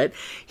glued to it.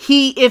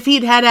 If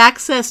he'd had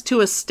access to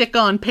a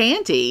stick-on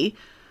panty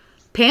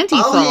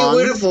thong,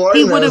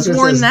 he would have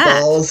worn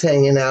that. Balls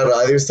hanging out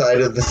either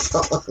side of the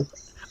thong.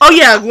 Oh,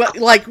 yeah,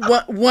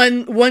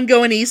 one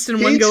going east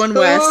and one going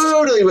west. He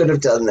totally would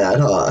have done that,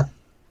 huh?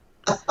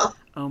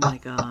 Oh, my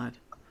God.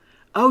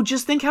 Oh,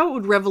 just think how it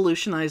would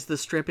revolutionize the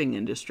stripping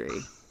industry.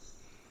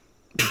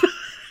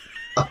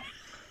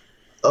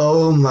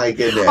 Oh my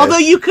goodness! Although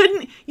you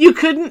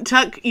couldn't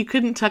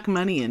tuck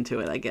money into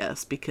it, I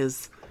guess,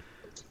 because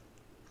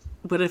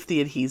what if the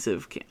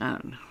adhesive? I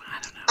don't know.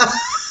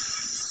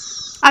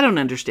 I don't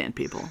understand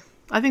people.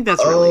 I think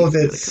that's really. Oh,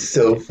 that's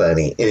so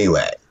funny.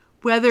 Anyway,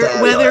 whether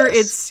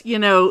it's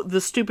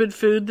the stupid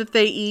food that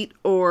they eat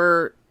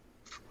or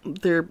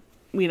their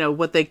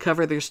what they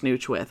cover their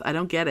snooch with, I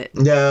don't get it.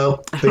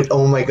 No, but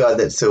oh my god,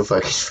 that's so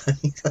fucking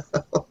funny.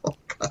 Oh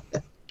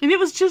god. And it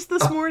was just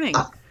this morning.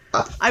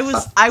 I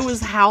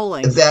was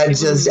howling.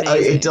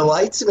 It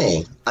delights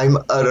me. I'm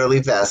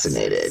utterly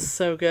fascinated.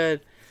 So good.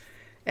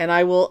 And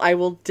I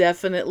will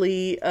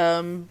definitely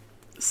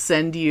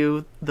send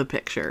you the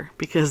picture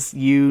because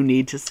you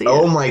need to see it.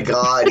 Oh my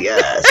god,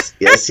 yes.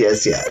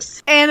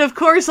 yes. And of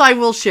course I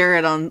will share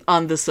it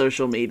on the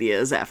social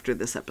medias after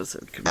this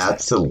episode comes out.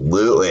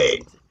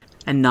 Absolutely.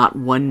 And not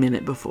 1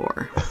 minute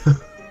before.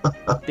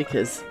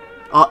 Because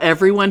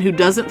everyone who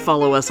doesn't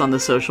follow us on the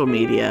social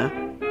media,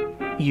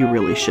 you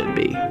really should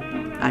be.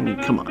 I mean,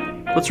 come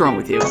on. What's wrong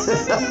with you?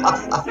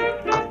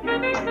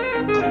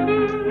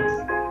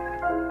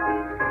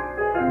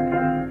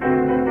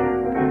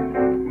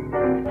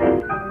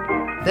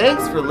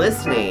 Thanks for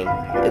listening.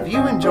 If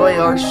you enjoy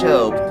our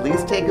show,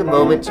 please take a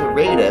moment to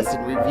rate us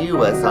and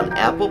review us on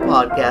Apple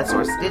Podcasts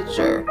or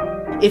Stitcher.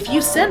 If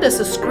you send us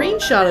a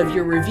screenshot of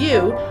your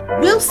review,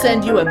 we'll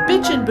send you a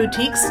Bitchin'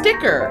 Boutique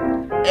sticker.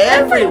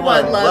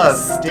 Everyone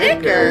loves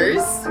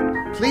stickers!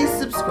 Please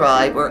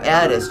subscribe or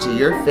add us to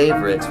your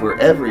favorites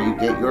wherever you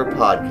get your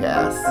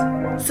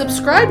podcasts.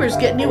 Subscribers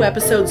get new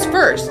episodes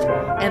first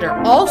and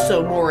are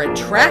also more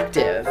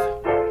attractive.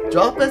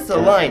 Drop us a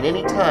line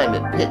anytime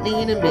at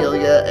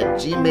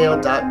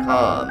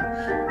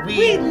pitneyandamelia@gmail.com.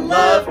 We'd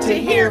love to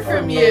hear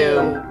from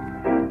you.